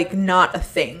it's, like, not a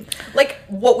thing. Like,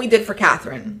 what we did for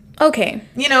Catherine. Okay.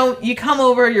 You know, you come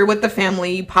over, you're with the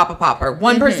family, you pop a popper.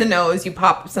 One person knows, you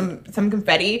pop some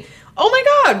confetti. Oh,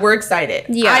 my God, we're excited.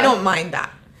 Yeah. I don't mind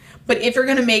that. But if you're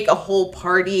going to make a whole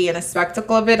party and a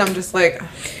spectacle of it, I'm just like...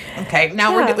 Okay,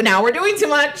 now we're doing too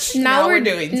much. Now we're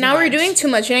doing too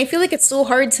much, and I feel like it's so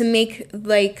hard to make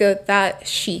like that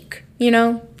chic. You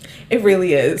know, it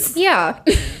really is. Yeah,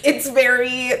 it's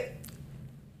very.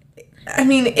 I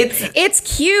mean, it's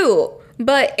cute,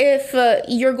 but if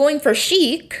you're going for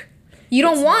chic, you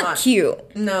don't want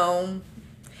cute. No.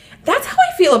 That's how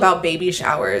I feel about baby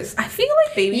showers. I feel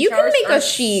like baby showers can make a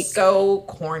chic, so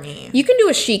corny. You can do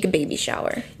a chic baby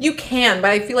shower. You can,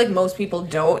 but I feel like most people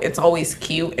don't. It's always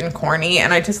cute and corny,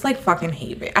 and I just like fucking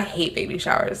hate it. I hate baby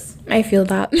showers. I feel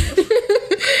that.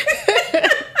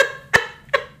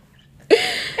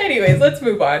 Anyways, let's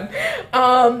move on.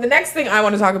 The next thing I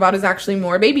want to talk about is actually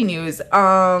more baby news.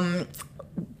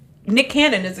 Nick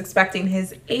Cannon is expecting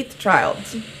his 8th child.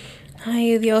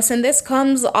 Ay, Dios. And this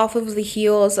comes off of the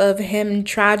heels of him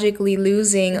tragically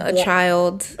losing a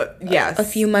child yes. a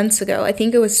few months ago. I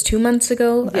think it was 2 months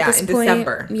ago at this point.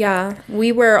 December. Yeah.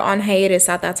 We were on hiatus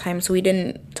at that time, so we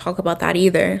didn't talk about that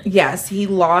either. Yes, he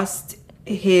lost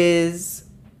his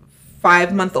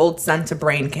 5-month-old son to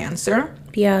brain cancer.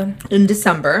 Yeah. In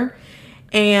December.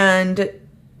 And,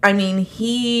 I mean,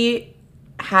 he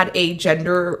had a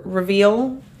gender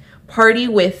reveal party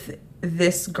with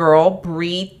this girl,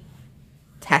 Brie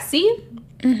Tessie,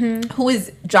 who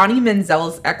is Johnny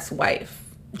Manziel's ex-wife.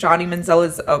 Johnny Manziel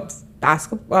is a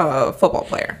football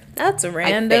player. That's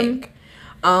random.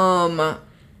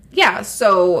 Yeah,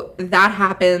 so that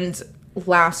happened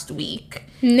last week.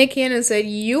 Nick Cannon said,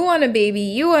 you want a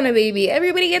baby,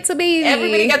 everybody gets a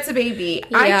baby.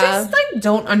 Yeah. I just, like,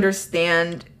 don't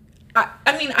understand.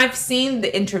 I mean, I've seen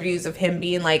the interviews of him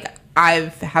being like,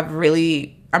 I'm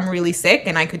really sick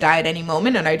and I could die at any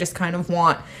moment and I just kind of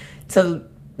want to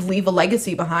leave a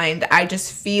legacy behind. I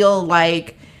just feel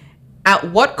like,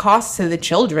 at what cost to the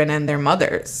children and their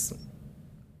mothers?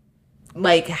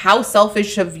 Like, how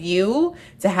selfish of you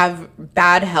to have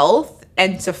bad health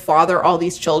and to father all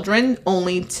these children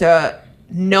only to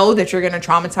know that you're going to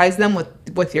traumatize them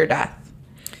with your death.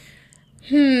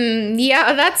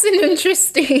 Yeah, that's an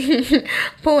interesting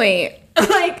point.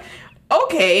 Like,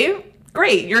 okay,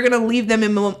 great. You're going to leave them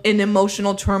in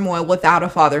emotional turmoil without a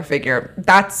father figure.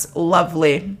 That's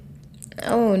lovely.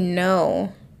 Oh,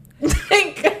 no.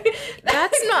 Like,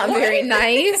 that's not very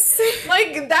nice.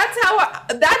 Like,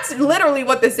 that's literally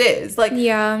what this is. Like,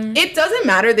 yeah. It doesn't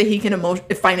matter that he can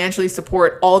financially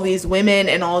support all these women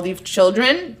and all these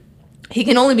children. He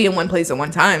can only be in one place at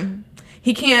one time.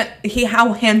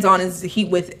 How hands-on is he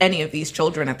with any of these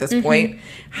children at this point?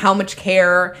 How much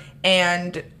care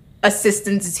and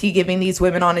assistance is he giving these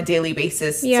women on a daily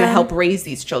basis to help raise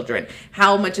these children?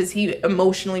 How much is he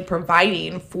emotionally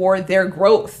providing for their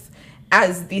growth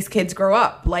as these kids grow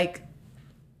up? Like,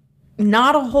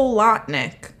 not a whole lot,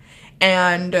 Nick.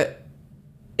 And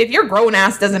if your grown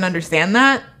ass doesn't understand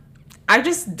that, I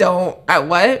just don't. I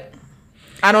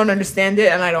don't understand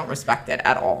it, and I don't respect it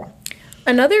at all.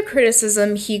 Another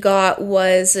criticism he got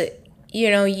was,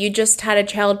 you just had a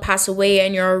child pass away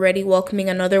and you're already welcoming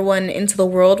another one into the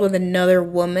world with another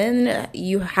woman.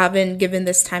 You haven't given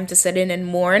this time to sit in and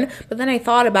mourn. But then I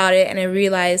thought about it and I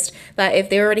realized that if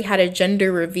they already had a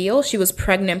gender reveal, she was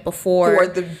pregnant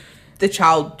before the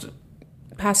child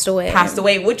passed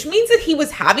away, which means that he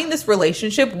was having this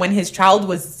relationship when his child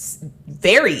was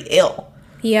very ill.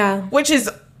 Yeah. Which is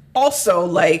also,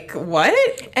 like, what?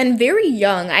 And very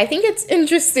young. I think it's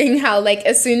interesting how, like,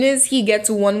 as soon as he gets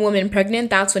one woman pregnant,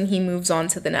 that's when he moves on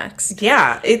to the next.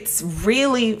 Yeah, it's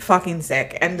really fucking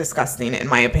sick and disgusting, in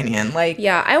my opinion. Like,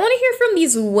 yeah, I want to hear from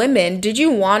these women. Did you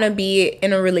want to be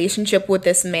in a relationship with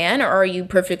this man, or are you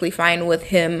perfectly fine with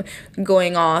him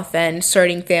going off and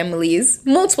starting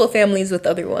multiple families with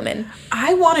other women?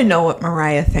 I want to know what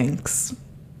Mariah thinks.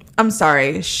 I'm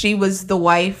sorry. She was the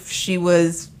wife. She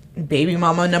was baby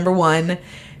mama number 1.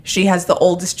 She has the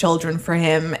oldest children for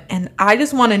him, and I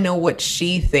just want to know what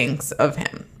she thinks of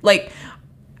him, like,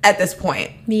 at this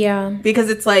point. Yeah, because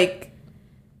it's like,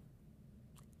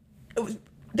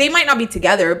 they might not be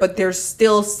together, but there's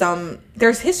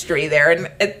history there, and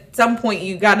at some point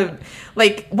you gotta,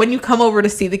 like, when you come over to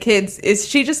see the kids, is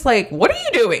she just like, what are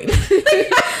you doing?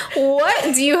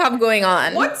 What do you have going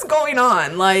on? What's going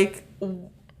on? Like,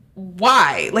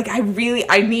 why? Like, I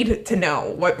need to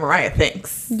know what Mariah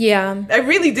thinks. Yeah. I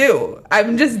really do.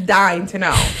 I'm just dying to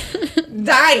know.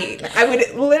 Dying. I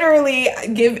would literally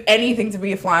give anything to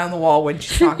be a fly on the wall when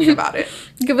she's talking about it.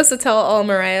 Give us a tell-all,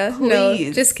 Mariah. Please.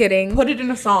 No, just kidding. Put it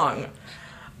in a song.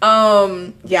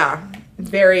 Yeah.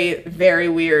 Very, very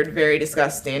weird, very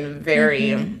disgusting,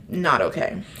 very not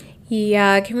okay.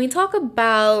 Yeah, can we talk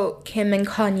about Kim and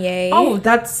Kanye? Oh,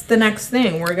 that's the next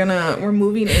thing. We're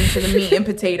moving into the meat and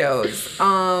potatoes.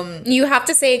 You have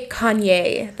to say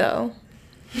Kanye, though.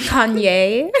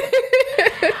 Kanye.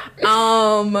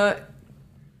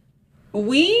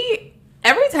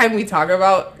 Every time we talk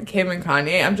about Kim and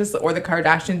Kanye, or the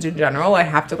Kardashians in general, I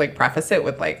have to like preface it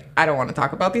with like, I don't want to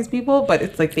talk about these people, but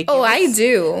it's like I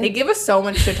do. They give us so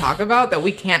much to talk about that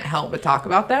we can't help but talk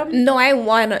about them. No, I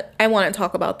want to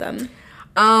talk about them.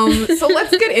 So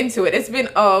let's get into it. It's been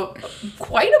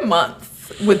quite a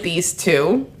month with these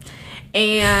two,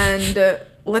 and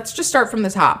let's just start from the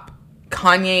top.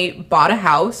 Kanye bought a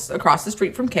house across the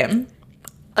street from Kim.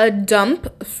 A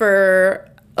dump for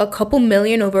a couple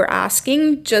million over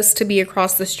asking just to be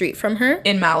across the street from her.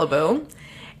 In Malibu.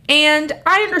 And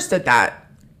I understood that.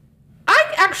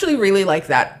 I actually really like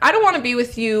that. I don't want to be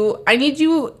with you. I need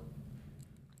you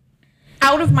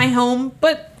out of my home,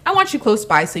 but I want you close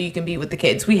by so you can be with the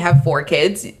kids. We have 4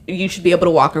 kids. You should be able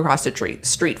to walk across the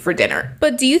street for dinner.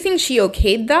 But do you think she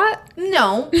okayed that?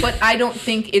 No, but I don't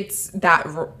think it's that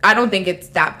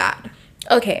bad.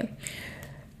 Okay.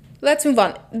 Let's move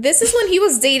on. This is when he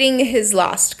was dating his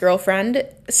last girlfriend.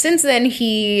 Since then,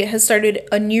 he has started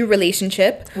a new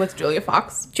relationship with Julia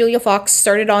Fox. Julia Fox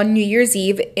started on New Year's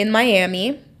Eve in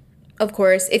Miami. Of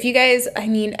course, if you guys,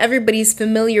 everybody's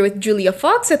familiar with Julia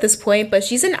Fox at this point, but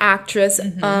she's an actress.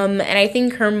 And I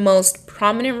think her most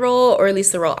prominent role, or at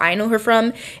least the role I know her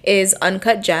from, is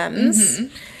Uncut Gems.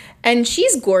 And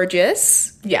she's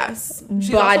gorgeous. Yes.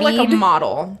 She's also like a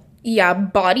model. Yeah,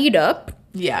 bodied up.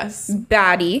 Yes.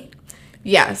 Baddie.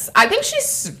 Yes. I think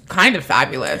she's kind of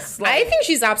fabulous. I think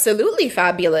she's absolutely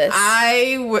fabulous.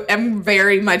 I am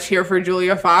very much here for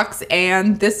Julia Fox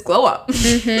and this glow up.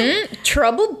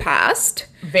 Troubled past.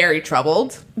 Very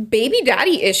troubled. Baby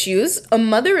daddy issues. A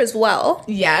mother as well.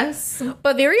 Yes.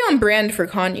 But very on brand for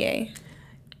Kanye.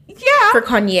 Yeah. For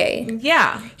Kanye.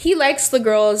 Yeah. He likes the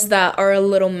girls that are a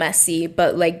little messy,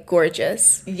 but like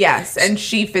gorgeous. Yes. And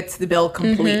she fits the bill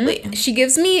completely. She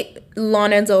gives me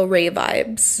Lana Del Rey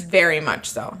vibes. Very much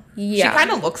so. Yeah. She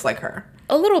kind of looks like her.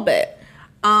 A little bit.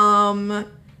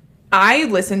 I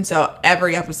listen to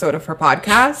every episode of her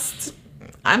podcast.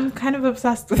 I'm kind of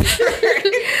obsessed with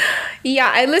her. Yeah,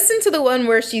 I listened to the one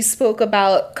where she spoke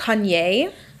about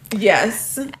Kanye.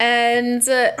 Yes. And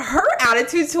her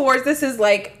attitude towards this is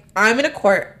like, I'm an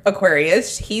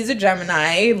Aquarius. He's a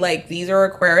Gemini. Like, these are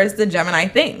Aquarius and Gemini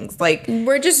things. Like,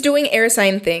 we're just doing air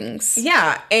sign things.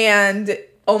 Yeah. And,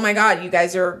 oh my God, you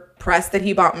guys are pressed that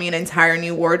he bought me an entire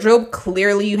new wardrobe.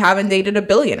 Clearly, you haven't dated a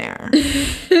billionaire.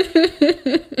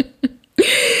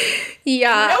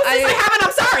 Yeah. No, since I haven't,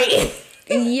 I'm sorry.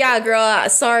 Yeah, girl,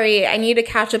 sorry. I need to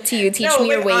catch up to you. Teach me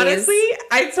your ways. Honestly,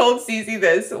 I told Cece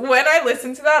this. When I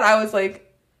listened to that, I was like,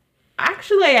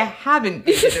 actually, I haven't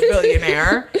dated a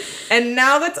billionaire. And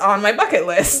now that's on my bucket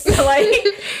list. Like,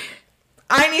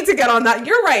 I need to get on that.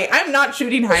 You're right. I'm not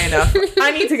shooting high enough.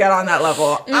 I need to get on that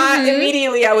level.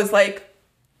 Immediately, I was like,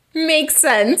 makes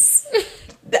sense.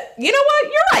 You know what?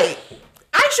 You're right.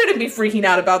 I shouldn't be freaking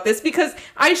out about this because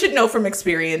I should know from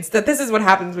experience that this is what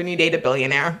happens when you date a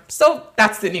billionaire. So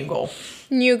that's the new goal.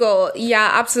 New goal. Yeah,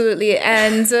 absolutely.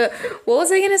 And what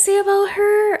was I going to say about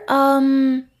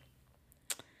her?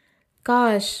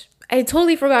 Gosh, I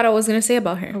totally forgot what I was going to say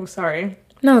about her. Oh, sorry.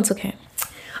 No, it's okay.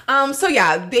 So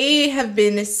yeah, they have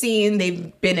been seen.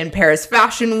 They've been in Paris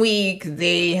Fashion Week.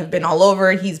 They have been all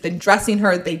over. He's been dressing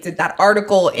her. They did that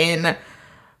article in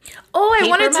I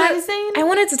magazine?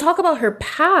 wanted to talk about her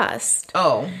past.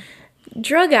 Oh.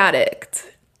 Drug addict.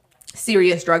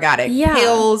 Serious drug addict. Yeah.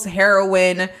 Pills,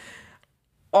 heroin,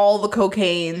 all the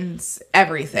cocaines,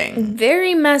 everything.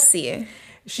 Very messy.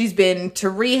 She's been to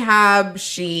rehab.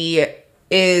 She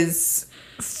is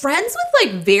friends with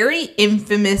like very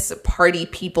infamous party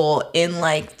people in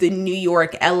like the New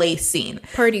York, LA scene.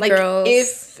 Party like, girls.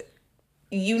 If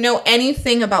you know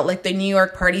anything about like the New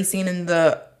York party scene in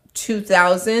the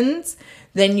 2000s,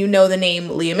 then you know the name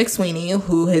Leah McSweeney,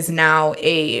 who is now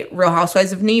a Real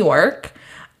Housewives of New York,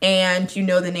 and you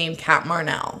know the name Kat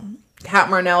Marnell. Kat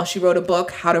Marnell, she wrote a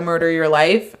book, How to Murder Your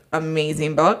Life.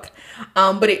 Amazing book.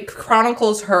 But it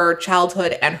chronicles her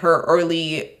childhood and her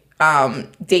early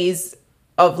days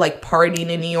of like partying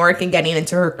in New York and getting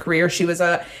into her career. She was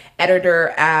a editor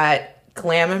at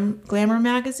Glamour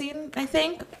magazine, I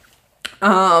think.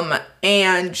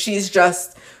 And she's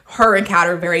just, her and Kat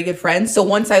are very good friends. So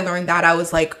once I learned that, I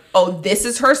was like, oh, this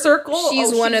is her circle?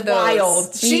 She's one of those.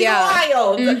 Wild. She's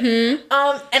wild. And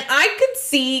I could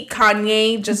see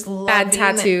Kanye just loving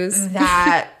tattoos.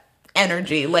 That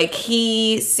energy. Like,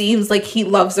 he seems like he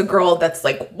loves a girl that's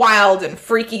like wild and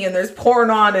freaky and there's porn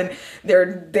on and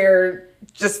they're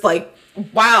just like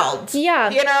wild. Yeah.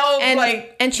 You know,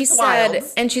 and she it's said wild.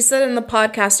 and she said in the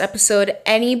podcast episode,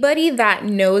 anybody that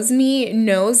knows me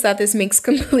knows that this makes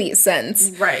complete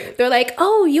sense. Right. They're like,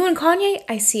 "Oh, you and Kanye?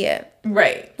 I see it."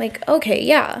 Right. Like, okay,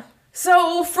 yeah.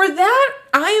 So for that,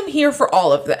 I am here for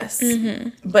all of this.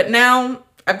 But now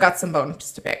I've got some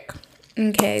bones to pick.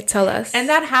 Okay, tell us. And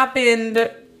that happened,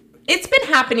 it's been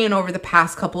happening over the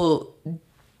past couple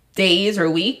days or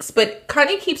weeks, but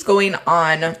Kanye keeps going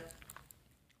on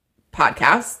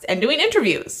podcasts and doing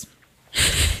interviews.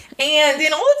 And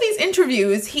in all of these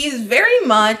interviews, he's very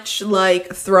much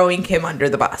like throwing Kim under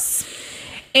the bus.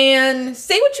 And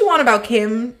say what you want about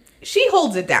Kim, she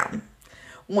holds it down.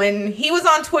 When he was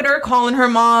on Twitter calling her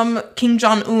mom Kim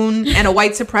Jong-un and a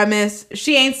white supremacist,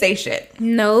 she ain't say shit.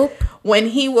 Nope. When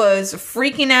he was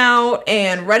freaking out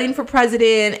and running for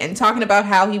president and talking about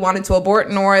how he wanted to abort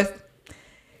North,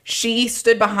 she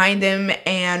stood behind him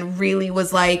and really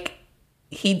was like,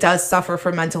 he does suffer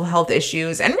from mental health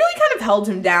issues, and really kind of held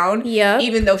him down. Yeah.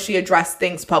 Even though she addressed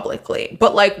things publicly,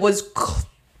 but like was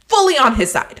fully on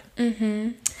his side.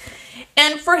 And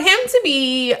for him to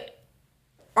be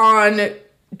on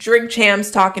Drink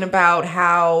Champs talking about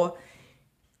how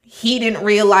he didn't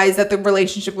realize that the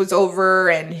relationship was over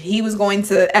and he was going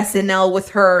to SNL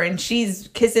with her and she's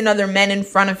kissing other men in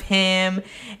front of him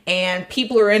and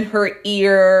people are in her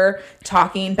ear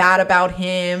talking bad about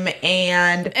him,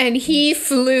 and he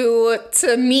flew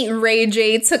to meet Ray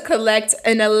J to collect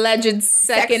an alleged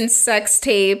second sex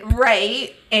tape.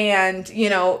 Right. And, you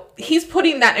know, he's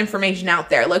putting that information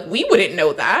out there. Like, we wouldn't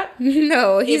know that.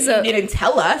 No, He didn't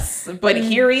tell us, but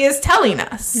here he is telling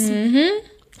us.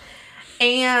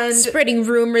 And spreading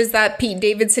rumors that Pete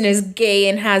Davidson is gay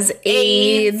and has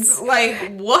AIDS.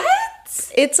 Like, what?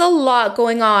 It's a lot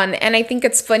going on, and I think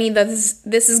it's funny that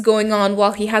this is going on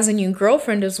while he has a new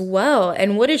girlfriend as well.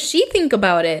 And what does she think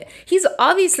about it? He's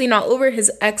obviously not over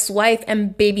his ex-wife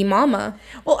and baby mama.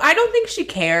 Well, I don't think she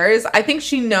cares. I think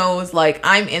she knows, like,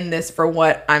 I'm in this for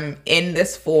what I'm in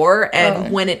this for,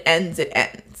 and when it ends, it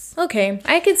ends. Okay,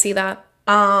 I can see that.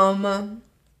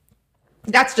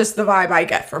 That's just the vibe I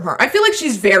get from her. I feel like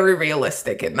she's very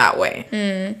realistic in that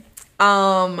way.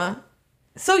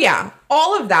 So yeah,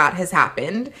 all of that has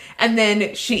happened. And then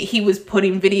he was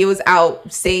putting videos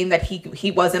out saying that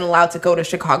he wasn't allowed to go to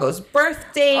Chicago's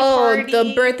birthday party. Oh,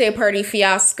 the birthday party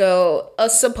fiasco.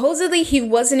 Supposedly he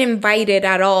wasn't invited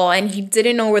at all and he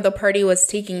didn't know where the party was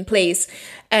taking place.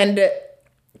 And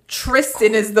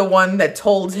Tristan is the one that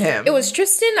told him. It was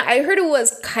Tristan. I heard it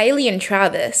was Kylie and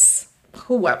Travis.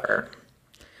 Whoever.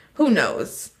 Who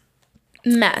knows?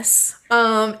 Mess.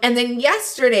 And then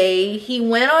yesterday he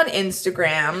went on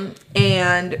Instagram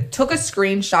and took a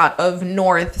screenshot of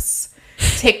North's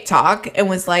TikTok and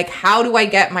was like, how do I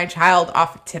get my child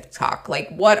off of TikTok? Like,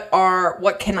 what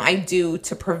can I do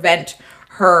to prevent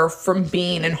her from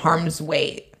being in harm's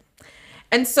way?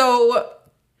 And so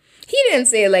he didn't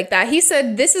say it like that. He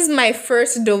said, this is my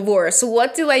first divorce.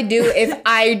 What do I do if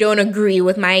I don't agree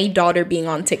with my daughter being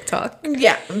on TikTok?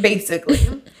 Yeah,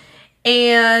 basically.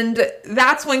 And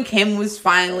that's when Kim was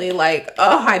finally like,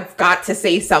 oh, I've got to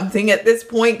say something at this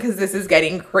point because this is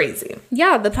getting crazy.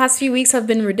 Yeah, the past few weeks have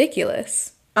been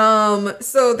ridiculous.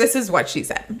 So this is what she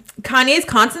said. Kanye's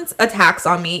constant attacks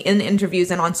on me in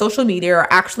interviews and on social media are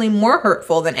actually more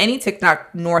hurtful than any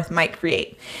TikTok North might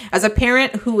create. As a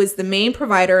parent who is the main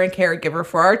provider and caregiver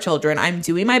for our children, I'm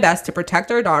doing my best to protect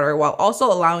our daughter while also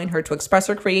allowing her to express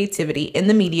her creativity in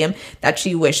the medium that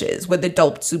she wishes with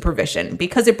adult supervision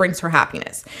because it brings her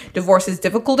happiness. Divorce is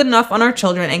difficult enough on our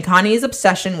children, and Kanye's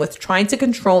obsession with trying to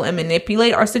control and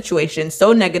manipulate our situation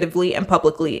so negatively and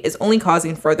publicly is only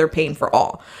causing further pain for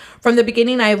all. From the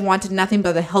beginning, I have wanted nothing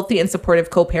but a healthy and supportive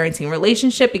co-parenting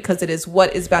relationship because it is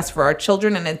what is best for our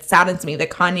children, and it saddens me that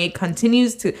Kanye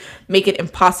continues to make it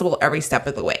impossible every step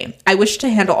of the way. I wish to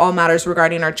handle all matters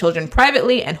regarding our children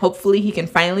privately, and hopefully he can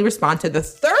finally respond to the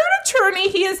third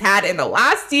attorney he has had in the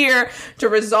last year to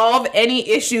resolve any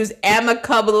issues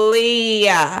amicably.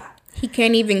 He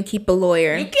can't even keep a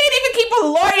lawyer. You can't even keep a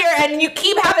lawyer, and you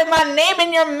keep having my name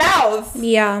in your mouth.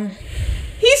 Yeah.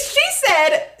 She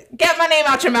said, get my name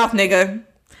out your mouth, nigga.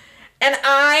 And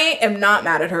I am not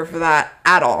mad at her for that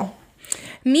at all.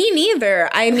 Me neither.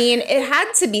 I mean, it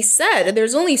had to be said.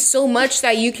 There's only so much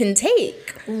that you can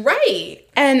take. Right.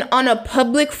 And on a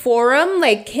public forum,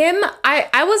 like Kim,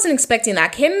 I wasn't expecting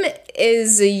that. Kim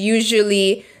is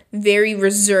usually very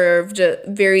reserved,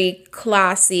 very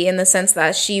classy in the sense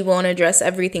that she won't address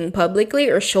everything publicly,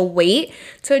 or she'll wait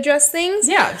to address things.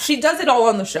 Yeah, she does it all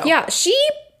on the show. Yeah, she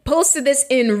posted this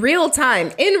in real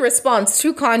time in response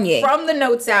to Kanye. From the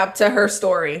Notes app to her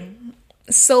story.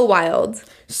 So wild.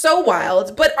 So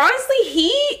wild. But honestly, he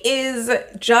is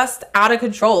just out of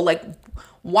control. Like,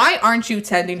 why aren't you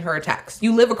sending her a text?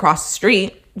 You live across the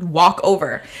street, walk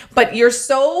over. But you're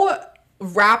so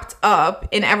wrapped up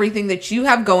in everything that you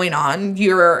have going on.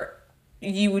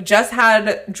 You just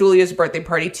had Julia's birthday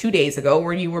party 2 days ago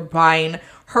where you were buying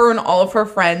her and all of her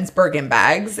friends Birkin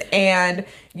bags, and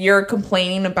you're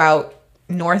complaining about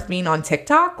North being on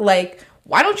TikTok. Like,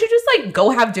 why don't you just like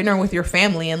go have dinner with your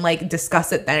family and like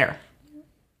discuss it there?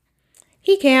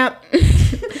 He can't.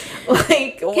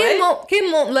 Like, what?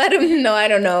 Kim won't let him. No, I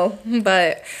don't know.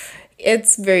 But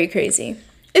it's very crazy.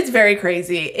 It's very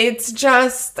crazy. It's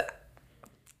just,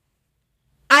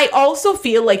 I also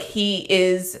feel like he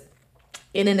is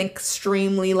in an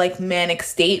extremely like manic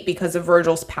state because of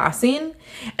Virgil's passing.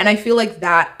 And I feel like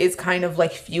that is kind of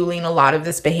like fueling a lot of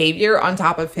this behavior on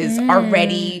top of his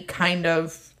already kind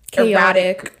of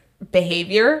erratic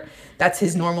behavior. That's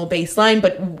his normal baseline,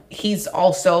 but he's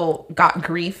also got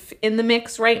grief in the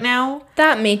mix right now.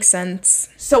 That makes sense.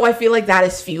 So I feel like that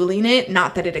is fueling it.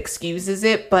 Not that it excuses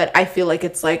it, but I feel like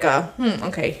it's like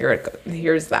okay,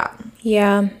 here's that.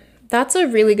 Yeah. That's a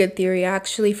really good theory. I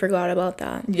actually forgot about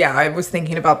that. Yeah, I was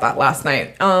thinking about that last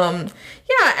night. Yeah,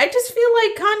 I just feel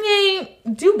like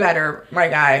Kanye, do better, my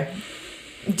guy.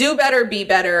 Do better, be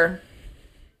better.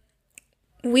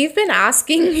 We've been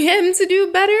asking him to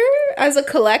do better as a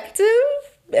collective,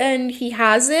 and he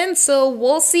hasn't. So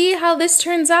we'll see how this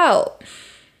turns out.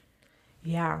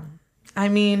 Yeah. I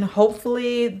mean,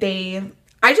 hopefully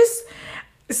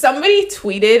somebody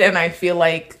tweeted, and I feel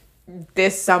like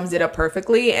this sums it up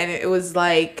perfectly, and it was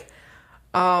like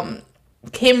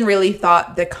Kim really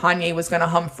thought that Kanye was gonna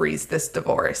Humphreys this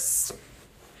divorce.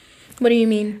 What do you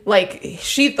mean? Like,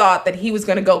 she thought that he was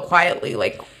gonna go quietly,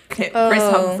 like Chris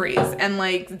Humphreys, and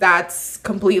like that's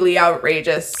completely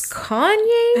outrageous.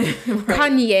 Kanye?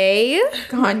 Right.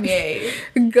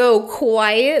 Kanye go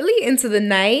quietly into the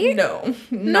night?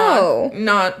 No,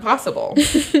 not possible.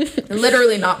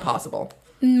 Literally not possible.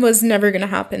 Was never gonna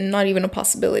happen. Not even a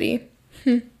possibility.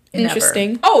 Interesting.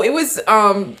 Never. Oh, it was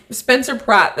Spencer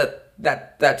Pratt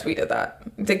that tweeted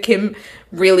that. Did Kim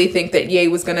really think that Ye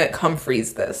was gonna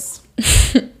Humphreys this?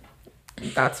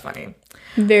 That's funny.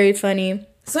 Very funny.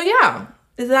 So yeah,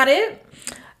 is that it?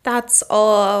 That's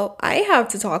all I have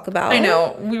to talk about. I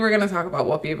know we were gonna talk about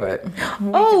Whoopi, but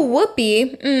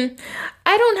Whoopi.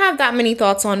 I don't have that many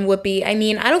thoughts on Whoopi. I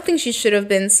mean, I don't think she should have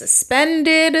been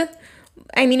suspended.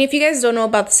 I mean, if you guys don't know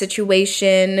about the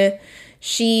situation,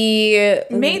 she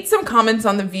made some comments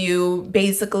on The View.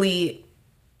 Basically,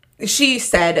 she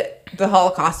said the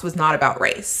Holocaust was not about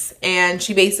race. And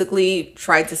she basically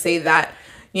tried to say that,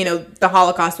 you know, the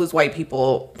Holocaust was white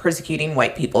people persecuting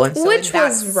white people. And so which in that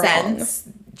was wrong. sense,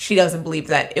 she doesn't believe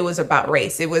that it was about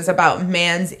race. It was about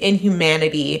man's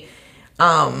inhumanity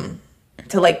to,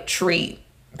 like, treat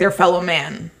their fellow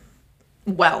man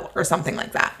well or something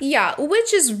like that. Yeah,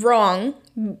 which is wrong.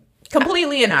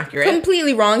 Completely inaccurate.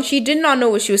 Completely wrong. She did not know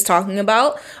what she was talking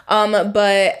about.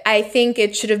 But I think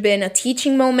it should have been a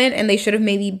teaching moment, and they should have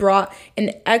maybe brought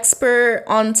an expert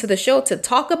onto the show to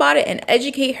talk about it and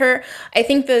educate her. I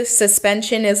think the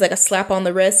suspension is like a slap on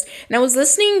the wrist. And I was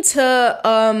listening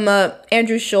to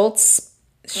Andrew Schultz's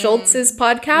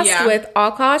podcast with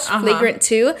Akash, Flagrant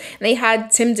 2, and they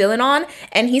had Tim Dillon on,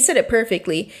 and he said it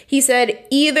perfectly. He said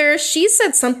either she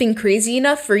said something crazy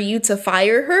enough for you to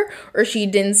fire her, or she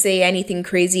didn't say anything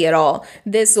crazy at all.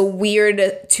 This weird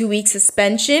 2-week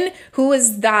suspension, who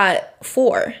is that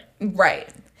for? Right.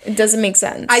 It doesn't make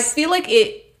sense. I feel like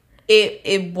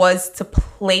it was to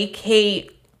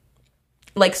placate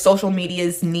like social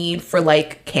media's need for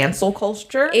like cancel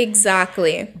culture.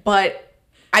 Exactly. But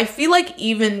I feel like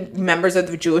even members of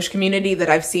the Jewish community that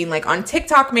I've seen like on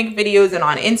TikTok make videos and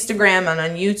on Instagram and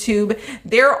on YouTube,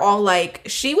 they're all like,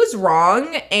 she was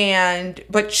wrong,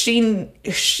 but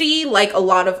she like a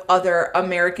lot of other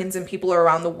Americans and people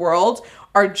around the world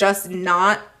are just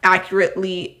not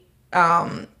accurately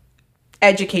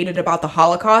educated about the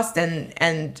Holocaust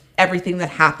and everything that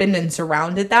happened and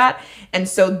surrounded that. And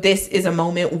so this is a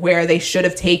moment where they should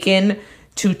have taken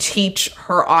to teach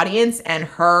her audience and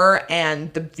her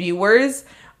and the viewers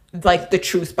like the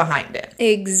truth behind it.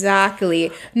 Exactly.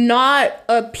 Not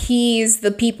appease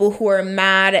the people who are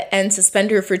mad and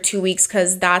suspend her for 2 weeks,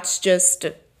 because that's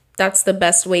the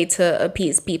best way to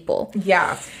appease people.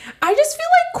 Yeah. I just feel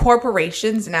like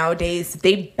corporations nowadays,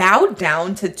 they bow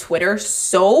down to Twitter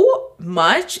so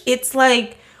much. It's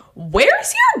like,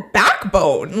 where's your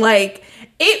backbone? Like,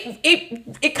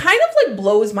 it kind of like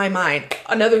blows my mind.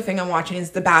 Another thing I'm watching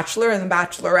is The Bachelor and The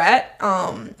Bachelorette.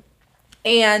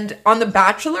 And on The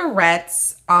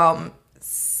Bachelorette's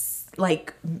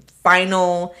like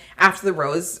final After the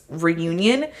Rose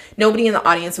reunion, nobody in the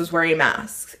audience was wearing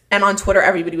masks. And on Twitter,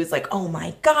 everybody was like, oh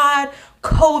my God,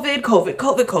 COVID,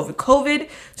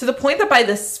 to the point that by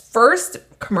this first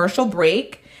commercial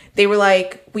break, they were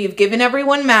like, we've given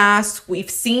everyone masks. We've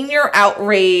seen your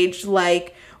outrage.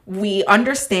 Like, we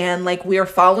understand, like, we are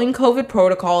following COVID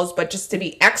protocols, but just to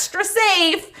be extra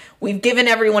safe, we've given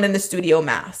everyone in the studio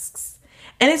masks.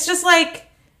 And it's just like,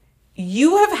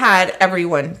 you have had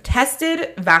everyone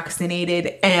tested,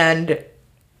 vaccinated, and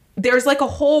there's like a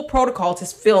whole protocol to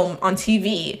film on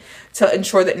TV to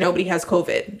ensure that nobody has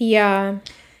COVID. Yeah.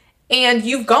 And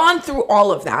you've gone through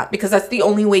all of that because that's the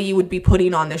only way you would be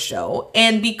putting on the show.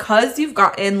 And because you've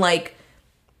gotten like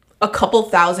a couple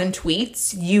thousand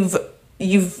tweets,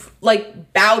 you've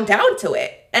like bowed down to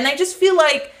it. And I just feel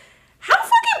like, how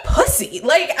fucking pussy.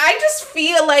 Like, I just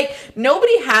feel like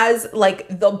nobody has like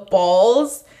the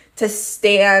balls to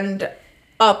stand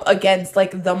up against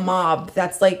like the mob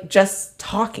that's like just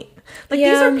talking. Like,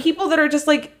 these are people that are just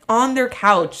like on their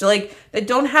couch, like that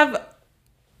don't have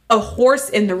a horse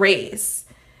in the race,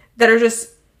 that are just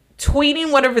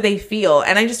tweeting whatever they feel.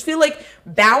 And I just feel like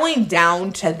bowing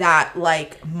down to that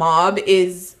like mob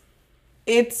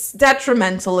it's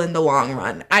detrimental in the long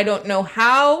run. I don't know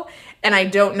how, and I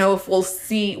don't know if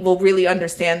we'll really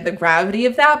understand the gravity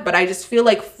of that, but I just feel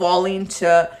like falling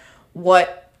to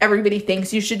what everybody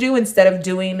thinks you should do instead of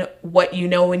doing what you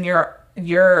know in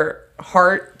your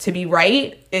heart to be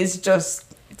right is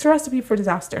just, it's a recipe for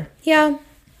disaster. Yeah.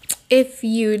 If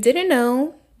you didn't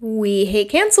know, we hate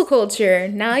cancel culture.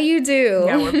 Now you do.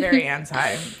 Yeah, we're very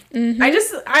anti.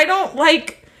 I don't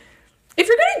like, if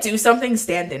you're going to do something,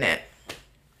 stand in it.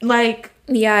 Like,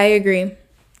 yeah, I agree.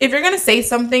 If you're going to say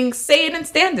something, say it and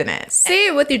stand in it. Say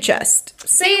it with your chest.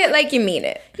 Say it like you mean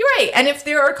it. You're right. And if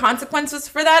there are consequences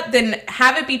for that, then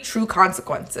have it be true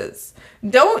consequences.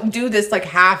 Don't do this like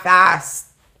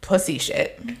half-ass pussy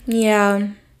shit. Yeah.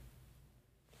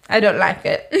 I don't like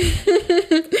it.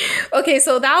 Okay,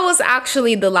 so that was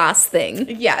actually the last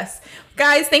thing. Yes.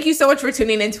 Guys, thank you so much for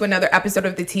tuning in to another episode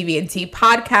of the TV&T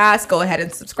podcast. Go ahead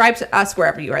and subscribe to us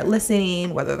wherever you are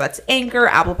listening, whether that's Anchor,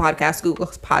 Apple Podcasts, Google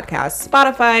Podcasts,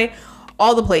 Spotify,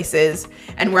 all the places.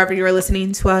 And wherever you are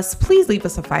listening to us, please leave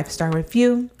us a 5-star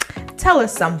review. Tell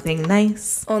us something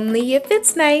nice. Only if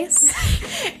it's nice.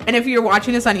 And if you're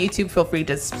watching us on YouTube, feel free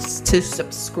to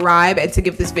subscribe and to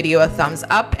give this video a thumbs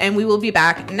up. And we will be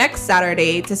back next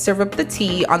Saturday to serve up the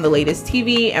tea on the latest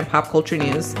TV and pop culture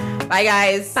news. Bye,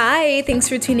 guys. Bye. Thanks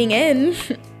for tuning in.